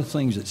 One of the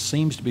things that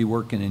seems to be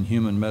working in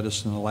human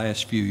medicine in the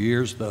last few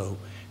years, though,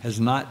 has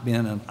not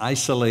been an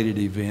isolated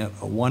event,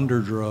 a wonder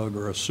drug,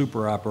 or a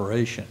super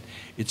operation.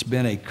 It's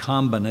been a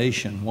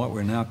combination, what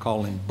we're now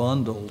calling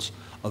bundles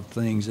of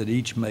things that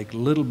each make a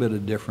little bit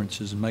of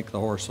differences and make the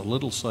horse a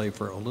little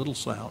safer, a little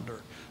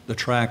sounder, the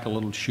track a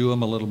little, shoe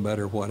them a little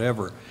better,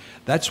 whatever.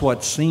 That's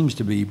what seems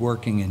to be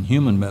working in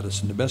human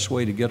medicine. The best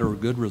way to get a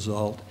good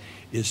result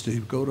is to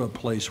go to a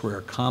place where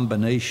a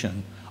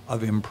combination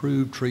of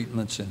improved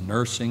treatments in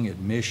nursing,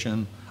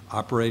 admission,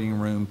 operating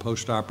room,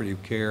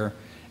 post-operative care,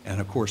 and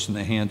of course in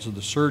the hands of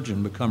the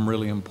surgeon become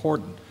really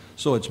important.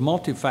 So it's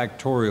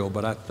multifactorial,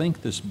 but I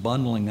think this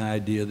bundling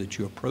idea that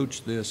you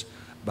approach this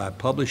by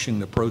publishing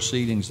the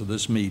proceedings of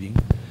this meeting,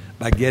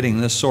 by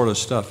getting this sort of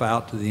stuff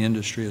out to the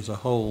industry as a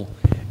whole,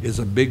 is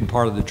a big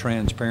part of the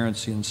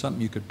transparency and something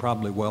you could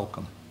probably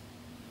welcome.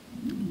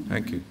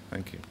 Thank you,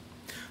 thank you.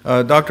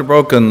 Dr.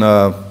 Brokken,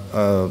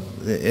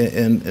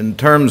 in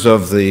terms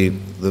of the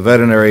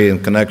veterinary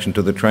in connection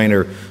to the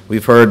trainer,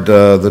 we've heard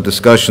the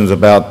discussions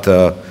about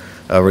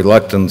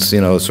reluctance, you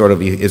know, sort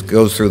of it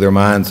goes through their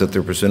minds that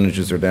their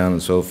percentages are down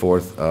and so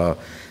forth.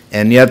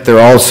 And yet there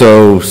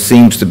also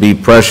seems to be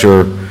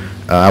pressure.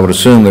 I would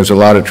assume there's a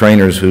lot of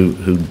trainers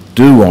who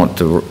do want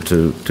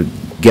to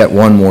get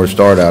one more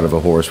start out of a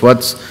horse.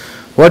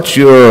 What's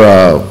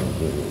your,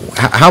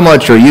 how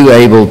much are you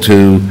able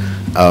to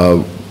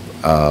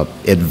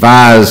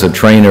advise a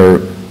trainer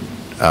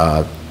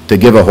to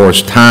give a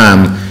horse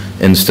time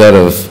instead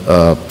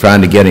of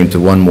trying to get him to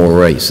one more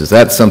race? Is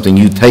that something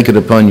you take it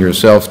upon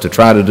yourself to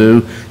try to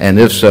do? And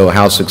if so,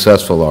 how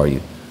successful are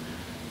you?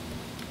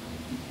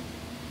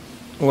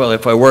 Well,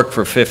 if I worked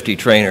for 50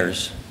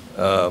 trainers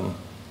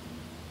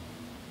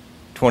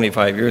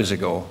 25 years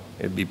ago,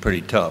 it'd be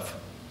pretty tough.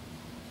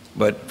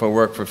 But if I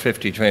work for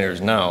 50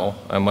 trainers now,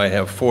 I might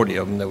have 40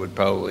 of them that would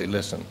probably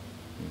listen.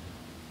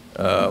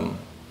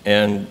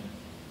 And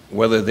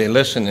whether they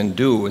listen and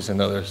do is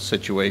another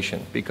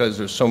situation because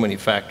there's so many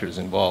factors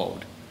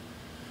involved.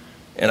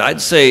 And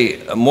I'd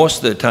say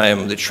most of the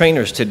time, the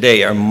trainers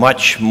today are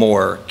much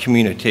more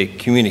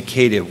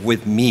communicative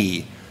with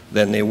me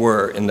than they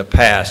were in the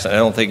past. And I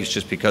don't think it's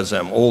just because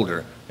I'm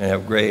older and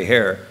have gray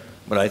hair,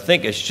 but I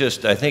think it's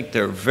just, I think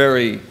they're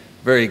very,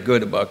 very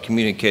good about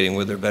communicating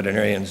with their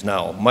veterinarians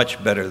now,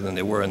 much better than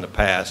they were in the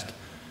past.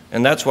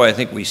 And that's why I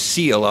think we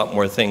see a lot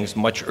more things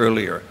much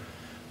earlier.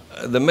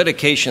 The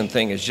medication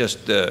thing is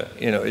just,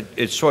 you know,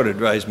 it sort of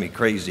drives me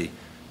crazy.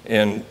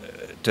 And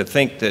to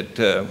think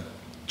that,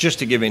 just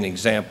to give you an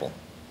example,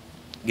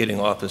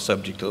 getting off the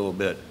subject a little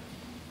bit,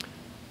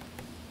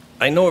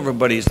 I know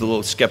everybody's a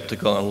little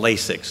skeptical on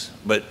Lasix,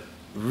 but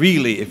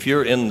really, if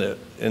you're in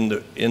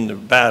the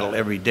battle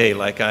every day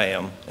like I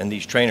am, and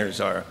these trainers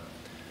are,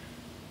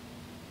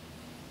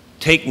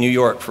 take New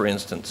York, for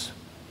instance.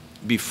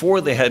 Before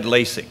they had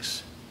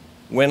Lasix,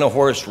 when a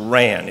horse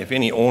ran, if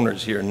any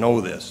owners here know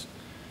this,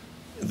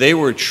 they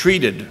were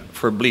treated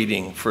for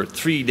bleeding for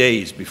 3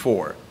 days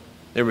before.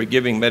 They were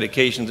giving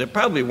medications that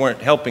probably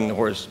weren't helping the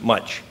horse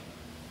much,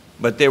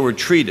 but they were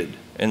treated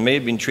and may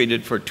have been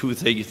treated for 2,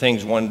 3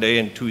 things one day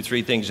and 2,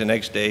 3 things the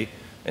next day,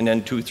 and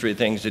then 2, 3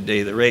 things the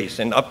day of the race,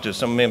 and up to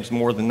sometimes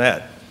more than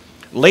that.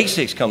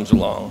 Lasix comes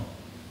along,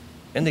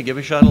 and they give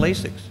a shot of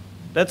Lasix.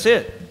 That's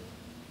it.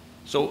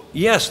 So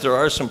yes, there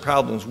are some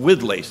problems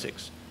with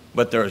Lasix,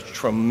 but there's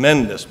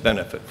tremendous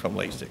benefit from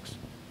Lasix.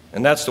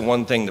 And that's the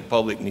one thing the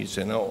public needs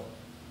to know,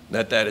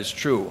 that that is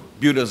true.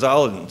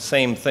 Butazolidine,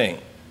 same thing.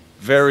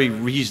 Very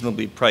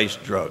reasonably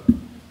priced drug.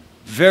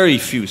 Very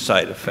few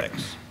side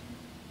effects.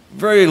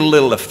 Very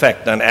little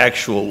effect on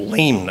actual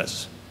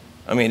lameness.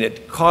 I mean,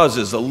 it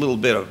causes a little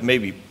bit of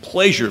maybe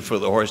pleasure for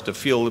the horse to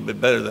feel a little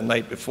bit better the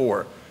night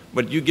before,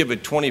 but you give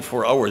it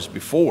 24 hours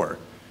before.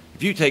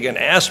 If you take an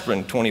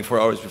aspirin 24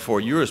 hours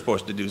before you were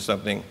supposed to do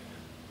something,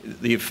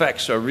 the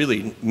effects are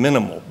really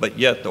minimal, but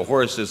yet the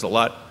horse is a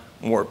lot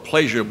more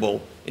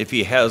pleasurable if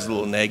he has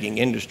little nagging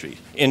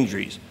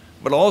injuries.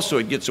 But also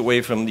it gets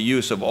away from the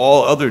use of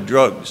all other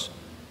drugs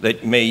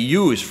that may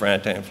use for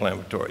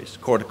anti-inflammatories,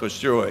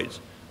 corticosteroids.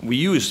 We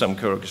use some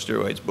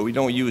corticosteroids, but we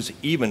don't use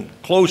even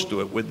close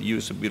to it with the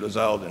use of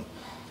butazolidine.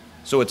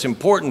 So it's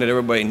important that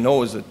everybody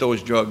knows that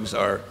those drugs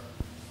are,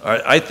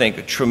 I think,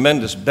 a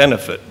tremendous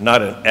benefit,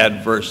 not an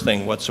adverse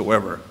thing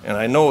whatsoever. And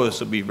I know this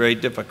will be very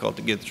difficult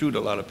to get through to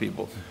a lot of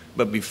people,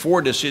 but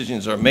before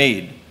decisions are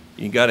made,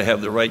 you got to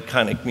have the right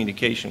kind of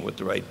communication with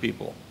the right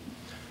people.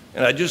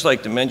 And I'd just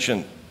like to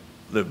mention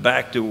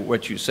back to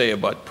what you say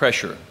about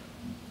pressure.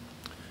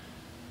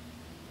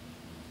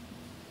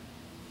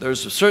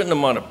 There's a certain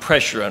amount of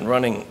pressure on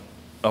running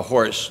a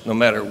horse no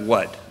matter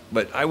what,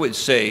 but I would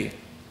say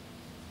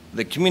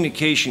the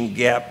communication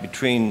gap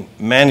between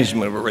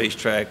management of a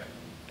racetrack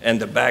and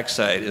the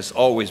backside has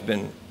always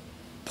been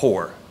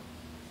poor.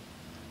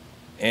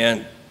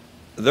 And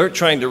they're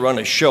trying to run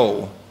a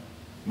show,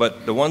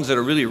 but the ones that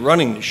are really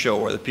running the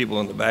show are the people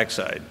on the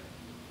backside.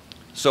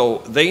 So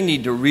they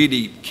need to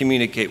really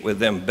communicate with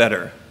them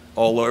better,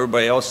 although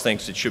everybody else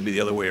thinks it should be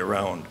the other way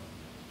around.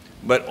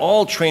 But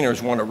all trainers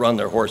want to run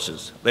their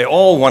horses. They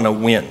all want to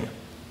win,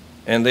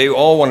 and they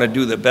all want to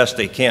do the best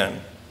they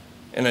can.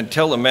 And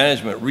until the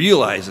management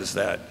realizes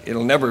that,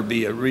 it'll never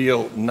be a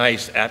real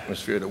nice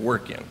atmosphere to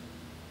work in.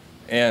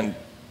 And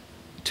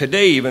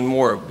today, even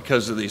more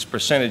because of these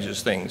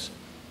percentages things,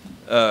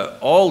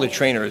 all the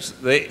trainers,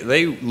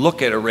 they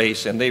look at a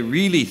race and they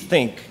really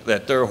think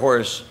that their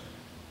horse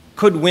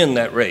could win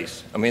that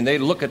race. I mean, they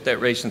look at that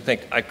race and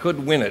think, I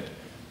could win it.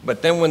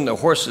 But then when the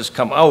horses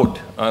come out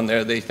on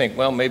there, they think,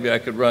 well, maybe I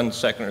could run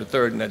second or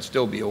third and that'd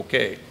still be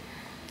okay.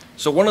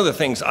 So one of the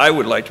things I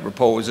would like to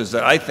propose is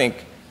that I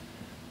think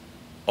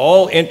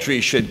all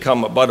entries should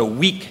come about a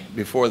week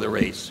before the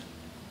race.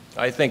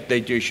 I think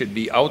that you should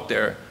be out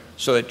there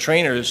so that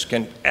trainers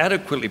can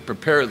adequately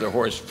prepare their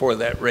horse for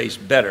that race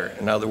better.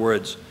 In other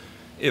words,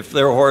 if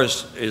their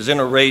horse is in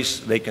a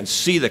race, they can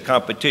see the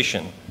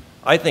competition.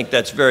 I think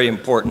that's very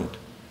important.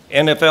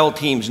 NFL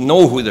teams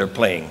know who they're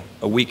playing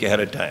a week ahead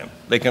of time.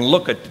 They can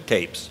look at the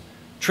tapes.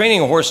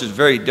 Training a horse is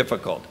very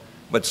difficult,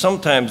 but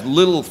sometimes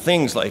little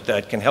things like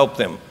that can help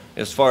them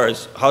as far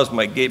as how's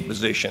my gait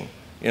position?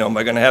 You know, am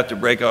I going to have to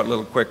break out a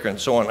little quicker and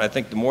so on? I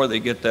think the more they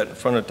get that in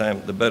front of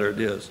time, the better it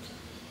is.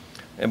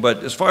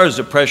 But as far as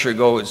the pressure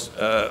goes,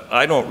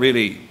 I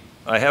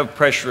have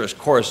pressurous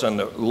course on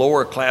the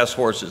lower class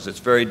horses. It's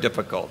very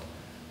difficult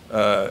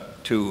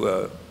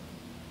to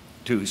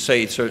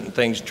say certain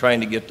things, trying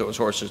to get those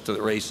horses to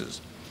the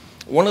races.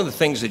 One of the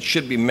things that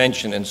should be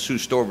mentioned, and Sue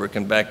Stover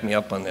can back me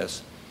up on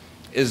this,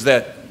 is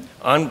that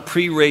on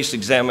pre-race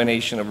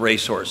examination of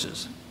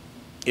racehorses,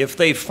 if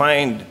they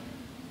find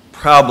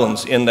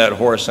problems in that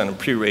horse on a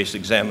pre-race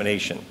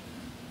examination,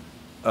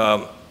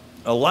 a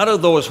lot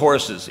of those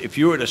horses, if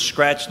you were to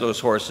scratch those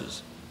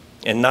horses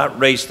and not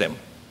race them,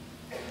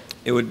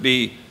 it would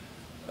be,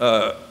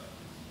 for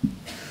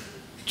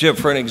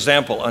an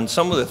example, on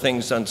some of the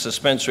things on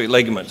suspensory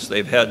ligaments,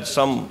 they've had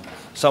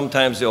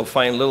sometimes they'll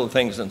find little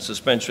things on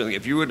suspensory.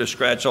 If you were to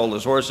scratch all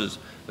those horses,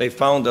 they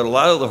found that a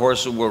lot of the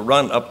horses will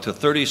run up to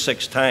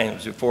 36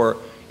 times before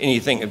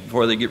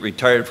they get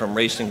retired from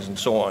racing and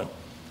so on.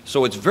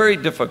 So it's very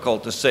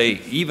difficult to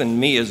say, even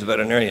me as a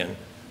veterinarian,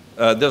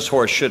 this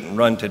horse shouldn't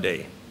run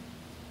today.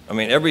 I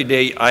mean, every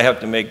day I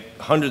have to make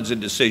hundreds of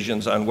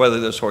decisions on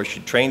whether this horse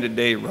should train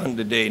today,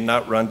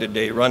 not run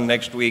today, run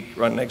next week,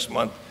 run next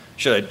month.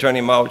 Should I turn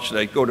him out? Should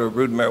I go to a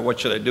broodmare? What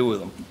should I do with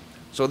him?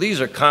 So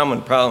these are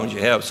common problems you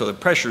have, so the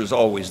pressure is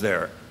always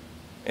there.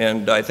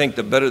 And I think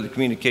the better the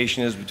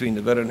communication is between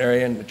the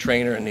veterinarian, the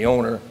trainer, and the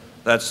owner,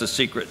 that's the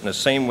secret. And the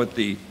same with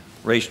the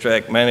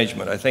racetrack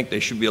management. I think there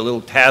should be a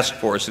little task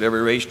force at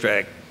every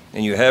racetrack,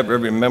 and you have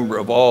every member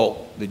of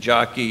all, the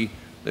jockey,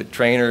 the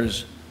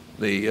trainers,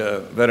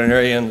 the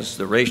veterinarians,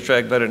 the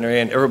racetrack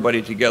veterinarian,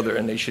 everybody together,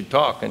 and they should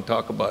talk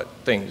about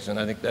things. And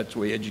I think that's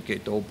where you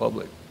educate the whole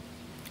public.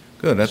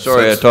 Good.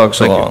 Sorry I talked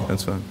so long.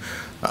 That's fine.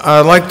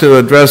 I'd like to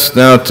address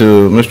now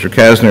to Mr.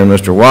 Casner and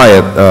Mr.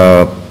 Wyatt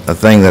a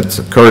thing that's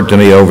occurred to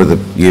me over the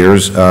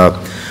years.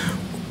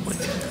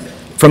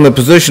 From the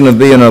position of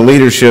being a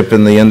leadership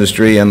in the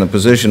industry and the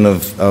position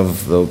of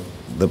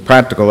the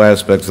practical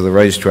aspects of the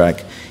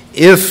racetrack,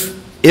 if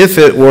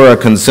it were a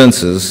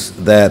consensus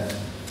that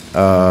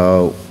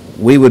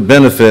we would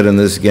benefit in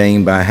this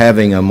game by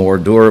having a more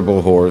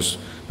durable horse,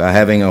 by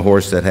having a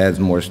horse that has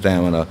more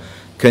stamina,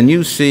 can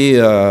you see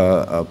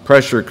a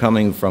pressure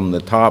coming from the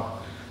top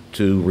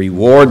to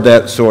reward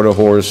that sort of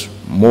horse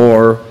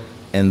more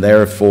and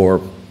therefore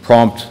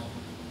prompt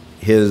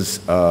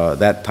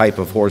that type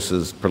of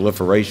horse's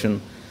proliferation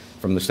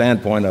from the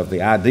standpoint of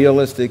the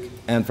idealistic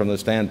and from the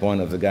standpoint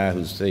of the guy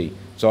who's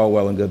it's all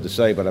well and good to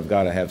say, but I've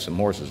got to have some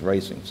horses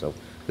racing. So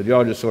could you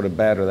all just sort of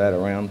batter that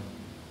around?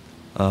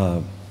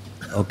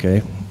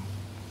 Okay.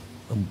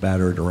 I'll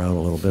batter it around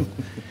a little bit.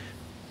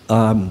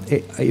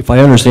 If I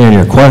understand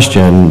your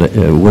question,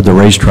 would the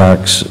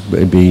racetracks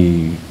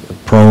be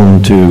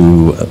prone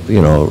to,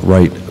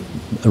 write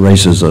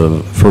races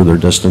of further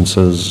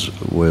distances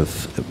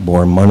with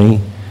more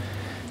money,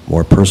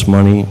 more purse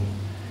money?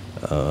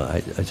 I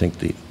think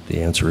the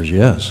answer is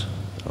yes.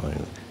 I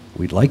mean,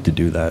 we'd like to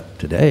do that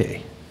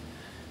today.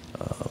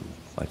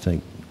 I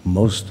think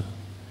most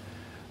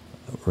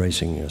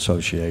racing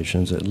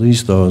associations, at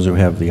least those who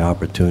have the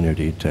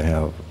opportunity to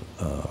have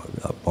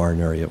a barn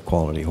area of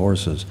quality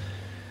horses,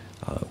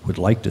 would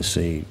like to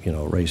see, you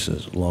know,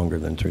 races longer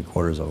than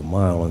 3/4 of a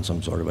mile on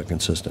some sort of a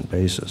consistent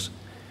basis.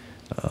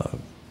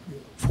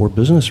 For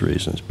business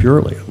reasons,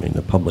 purely. I mean,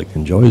 the public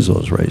enjoys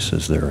those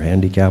races. They're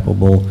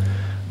handicapable.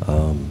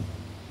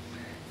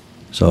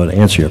 So to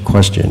answer your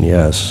question,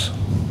 yes.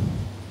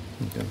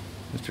 Okay.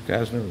 Mr.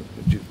 Casner,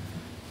 would you?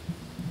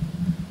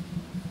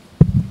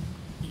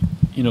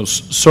 You know,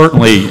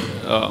 certainly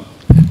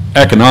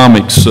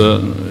economics,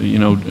 you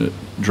know,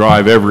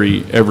 drive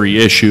every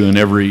issue and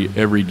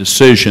every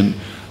decision,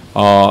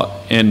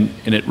 and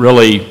it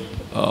really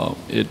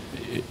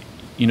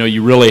you know,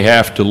 you really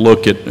have to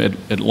look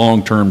at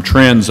long-term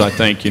trends. I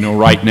think, you know,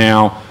 right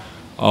now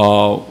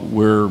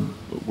we're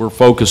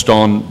focused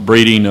on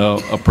breeding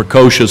a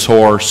precocious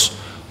horse,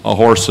 a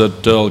horse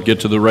that will get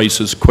to the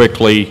races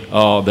quickly,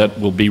 that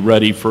will be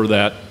ready for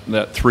that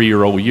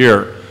 3-year-old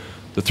year.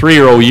 The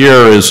 3-year-old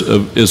year is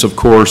of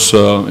course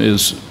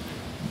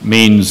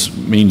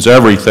means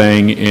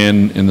everything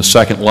in the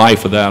second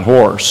life of that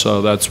horse.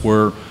 So that's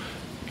where,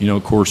 you know,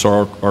 of course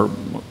the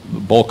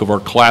bulk of our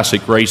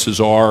classic races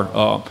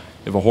are.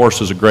 If a horse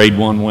is a Grade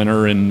 1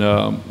 winner in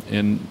their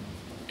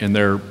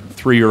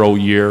 3-year-old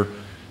year,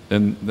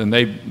 then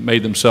they've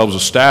made themselves a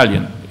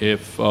stallion.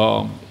 If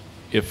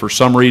for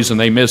some reason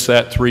they miss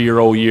that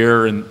 3-year-old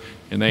year and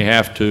they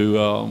have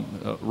to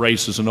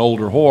race as an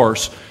older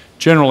horse,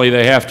 generally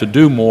they have to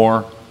do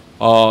more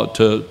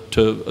to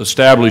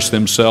establish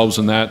themselves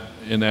in that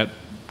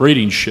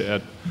breeding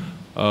shed.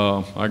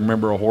 I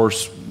remember a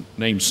horse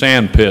named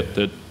Sandpit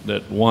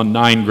that won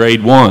 9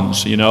 Grade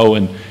 1s, you know,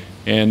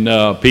 and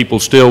people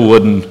still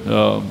wouldn't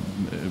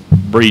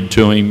breed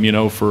to him, you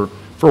know, for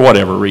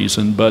whatever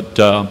reason. But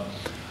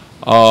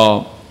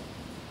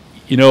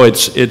you know,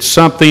 it's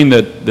something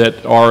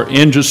that our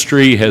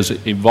industry has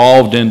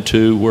evolved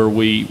into, where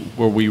we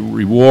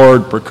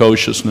reward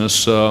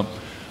precociousness.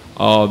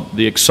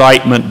 The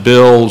excitement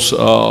builds,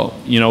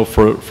 you know,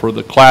 for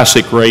the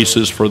classic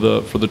races, for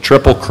the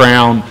Triple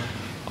Crown.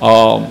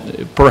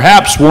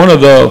 Perhaps one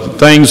of the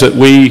things that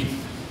we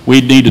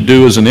need to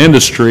do as an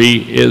industry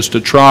is to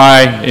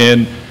try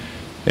and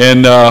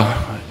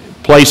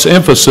place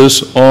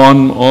emphasis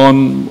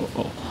on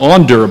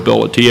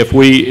durability. If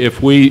we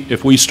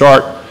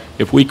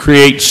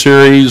create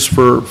series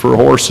for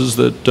horses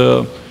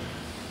that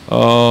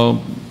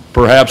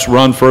perhaps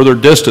run further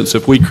distance,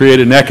 if we create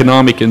an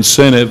economic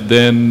incentive,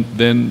 then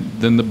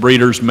the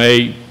breeders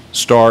may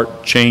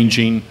start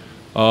changing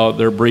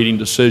their breeding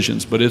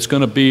decisions. But it's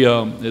going to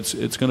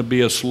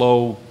be a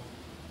slow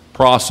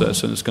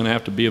process, and it's going to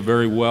have to be a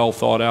very well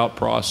thought out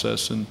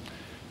process. And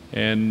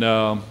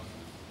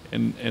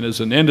as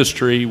an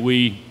industry,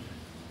 we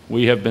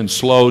have been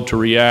slow to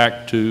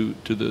react to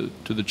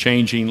the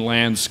changing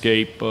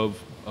landscape of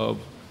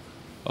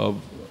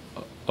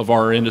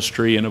our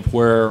industry and of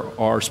where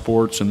our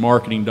sports and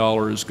marketing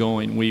dollar is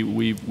going.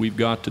 We've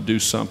got to do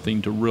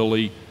something to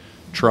really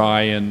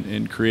try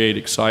and create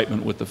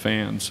excitement with the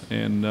fans.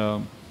 And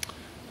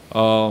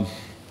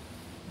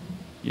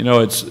you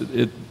know,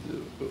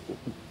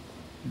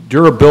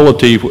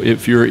 durability,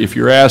 if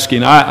you're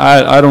asking,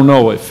 I don't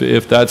know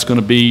if that's going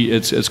to be,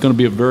 it's going to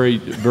be a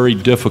very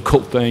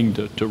difficult thing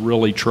to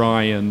really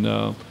try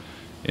and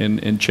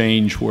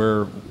change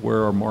where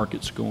our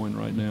market's going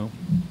right now.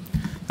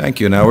 Thank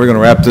you. Now we're going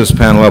to wrap this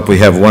panel up. We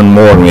have one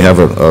more, and we have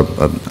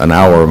an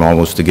hour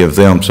almost to give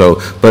them.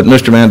 So, but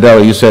Mr.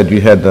 Mandella, you said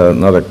you had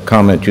another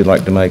comment you'd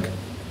like to make.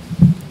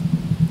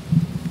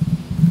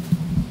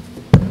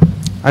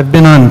 I've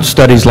been on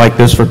studies like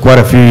this for quite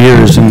a few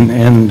years,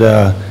 and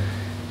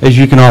as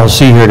you can all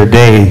see here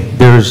today,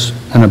 there's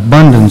an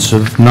abundance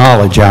of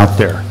knowledge out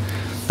there.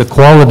 The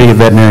quality of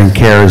veterinarian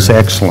care is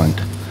excellent.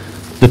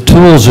 The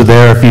tools are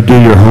there if you do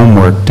your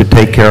homework to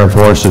take care of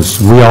horses.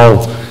 We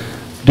all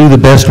do the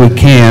best we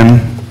can,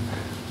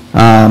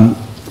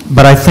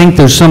 but I think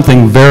there's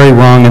something very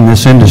wrong in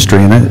this industry,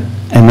 and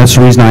that's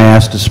the reason I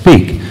asked to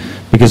speak,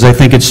 because I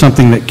think it's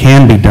something that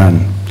can be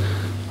done.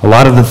 A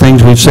lot of the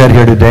things we've said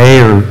here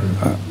today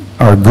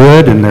are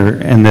good,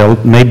 and they'll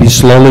maybe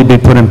slowly be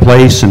put in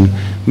place, and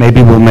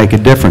maybe will make a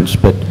difference.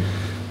 But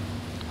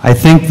I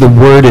think the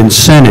word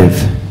incentive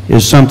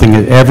is something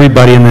that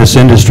everybody in this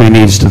industry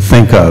needs to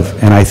think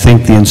of, and I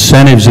think the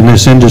incentives in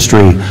this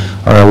industry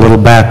are a little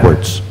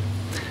backwards.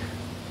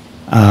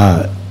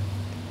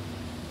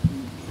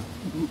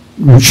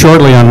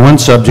 Shortly on one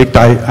subject,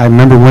 I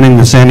remember winning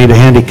the San Anita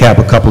Handicap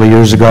a couple of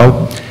years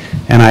ago,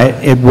 and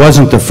it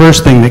wasn't the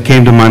first thing that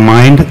came to my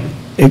mind,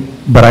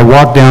 but I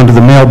walked down to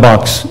the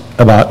mailbox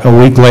about a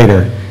week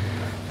later,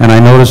 and I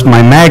noticed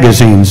my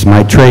magazines,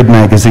 my trade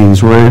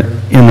magazines, were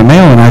in the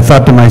mail, and I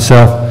thought to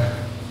myself,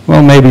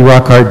 well, maybe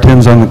Rock Hard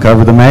Tim's on the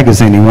cover of the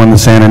magazine. He won the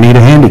Santa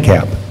Anita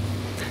Handicap.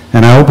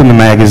 And I opened the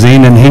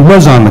magazine, and he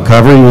was on the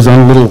cover. He was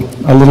on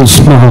a little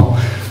small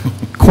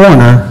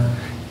corner,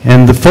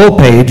 and the full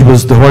page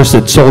was the horse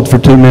that sold for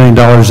 $2 million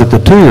at the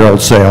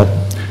 2-year-old sale.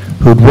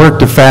 who'd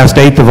worked a fast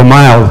eighth of a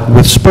mile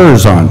with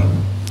spurs on.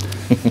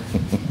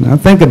 Now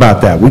think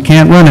about that. We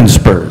can't run in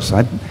spurs.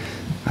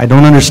 I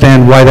don't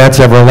understand why that's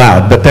ever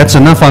allowed, but that's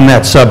enough on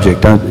that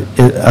subject.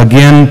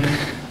 Again,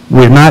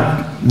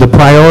 the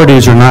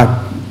priorities are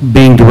not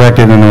being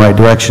directed in the right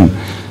direction.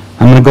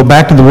 I'm going to go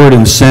back to the word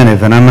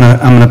incentive, and I'm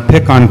going to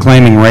pick on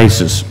claiming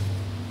races.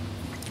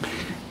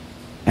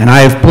 And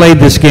I have played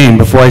this game,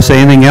 before I say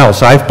anything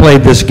else, I've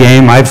played this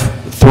game, I've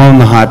thrown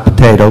the hot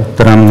potato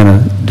that I'm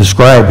going to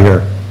describe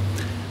here.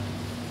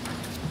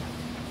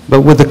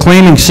 But with the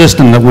claiming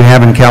system that we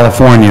have in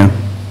California,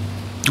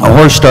 a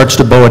horse starts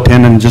to bow a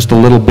tendon just a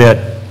little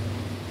bit.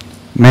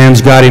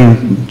 Man's got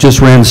him, just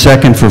ran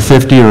second for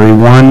 50 or he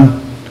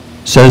won,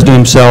 says to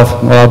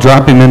himself, well, I'll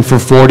drop him in for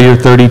 40 or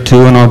 32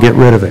 and I'll get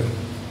rid of him.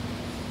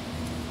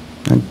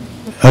 And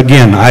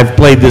again, I've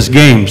played this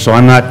game, so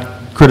I'm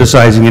not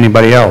criticizing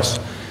anybody else.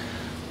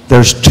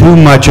 There's too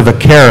much of a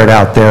carrot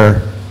out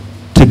there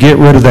to get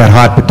rid of that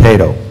hot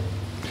potato.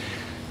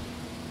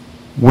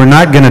 We're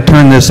not going to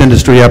turn this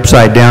industry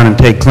upside down and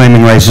take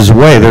claiming races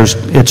away.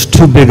 It's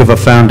too big of a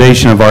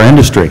foundation of our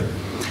industry.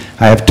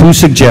 I have two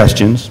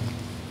suggestions.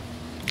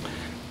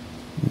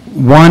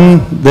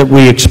 One, that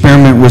we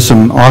experiment with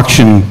some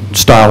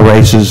auction-style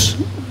races,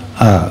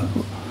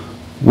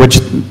 which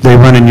they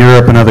run in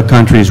Europe and other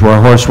countries, where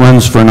a horse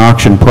runs for an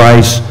auction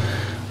price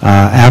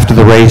after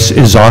the race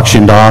is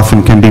auctioned off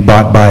and can be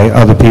bought by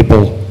other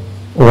people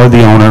or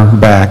the owner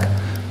back.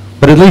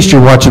 But at least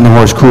you're watching the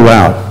horse cool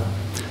out.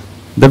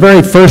 The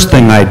very first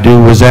thing I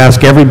do was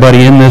ask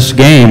everybody in this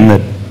game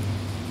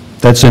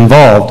that's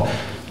involved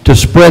to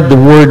spread the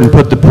word and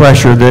put the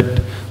pressure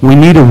that we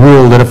need a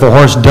rule that if a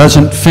horse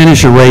doesn't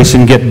finish a race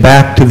and get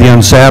back to the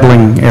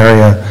unsaddling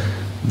area,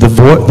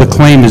 the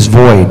claim is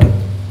void.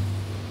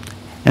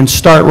 And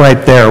start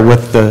right there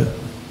with the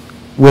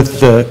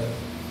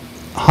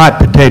hot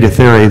potato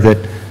theory that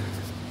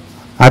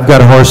I've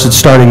got a horse that's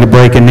starting to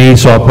break a knee,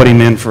 so I'll put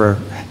him in for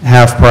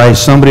half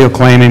price. Somebody will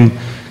claim him,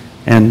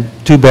 and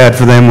too bad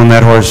for them when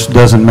that horse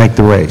doesn't make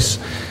the race.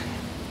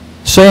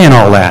 Saying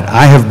all that,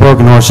 I have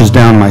broken horses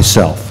down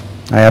myself.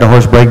 I had a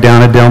horse break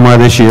down at Del Mar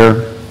this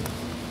year.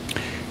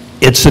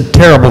 It's a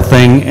terrible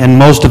thing, and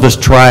most of us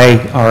try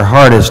our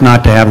hardest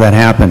not to have that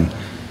happen.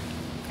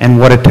 And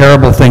what a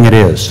terrible thing it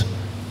is.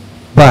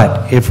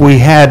 But if we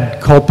had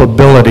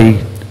culpability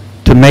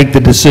to make the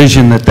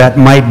decision that that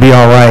might be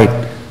all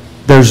right,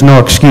 there's no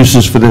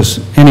excuses for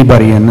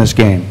anybody in this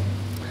game.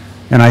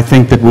 And I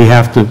think that we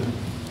have to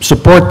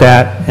support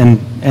that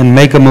and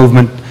make a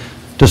movement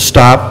to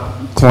stop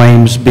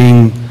claims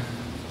being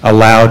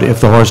allowed if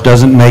the horse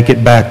doesn't make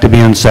it back to be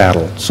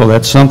unsaddled. So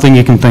that's something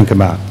you can think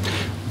about.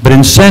 But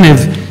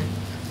incentive,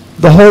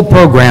 the whole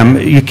program,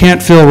 you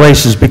can't fill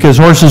races because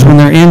horses, when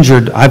they're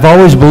injured, I've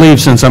always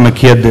believed since I'm a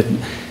kid that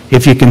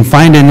if you can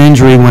find an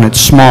injury when it's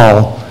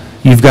small,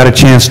 you've got a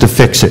chance to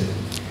fix it.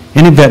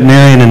 Any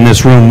veterinarian in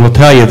this room will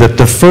tell you that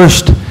the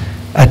first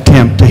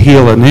attempt to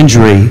heal an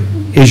injury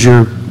is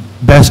your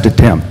best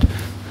attempt.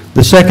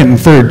 The second and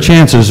third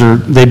chances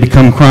they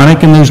become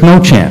chronic and there's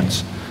no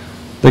chance.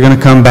 They're going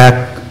to come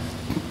back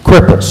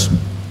cripples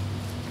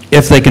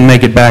if they can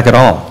make it back at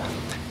all.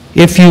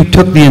 If you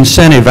took the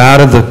incentive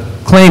out of the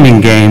claiming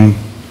game,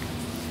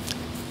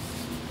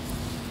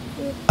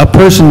 a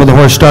person with a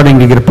horse starting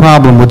to get a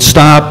problem would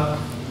stop,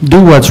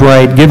 do what's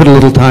right, give it a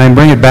little time,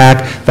 bring it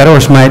back. That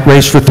horse might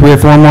race for 3 or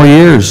 4 more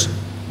years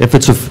if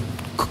it's a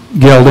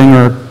gelding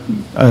or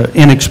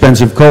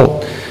inexpensive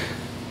colt.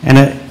 And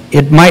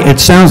it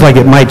sounds like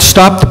it might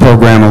stop the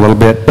program a little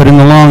bit, but in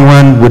the long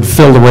run would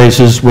fill the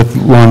races with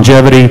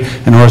longevity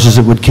and horses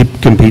that would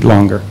compete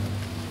longer.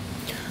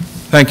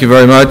 Thank you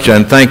very much,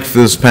 and thank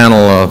this panel.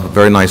 A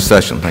very nice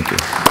session. Thank you.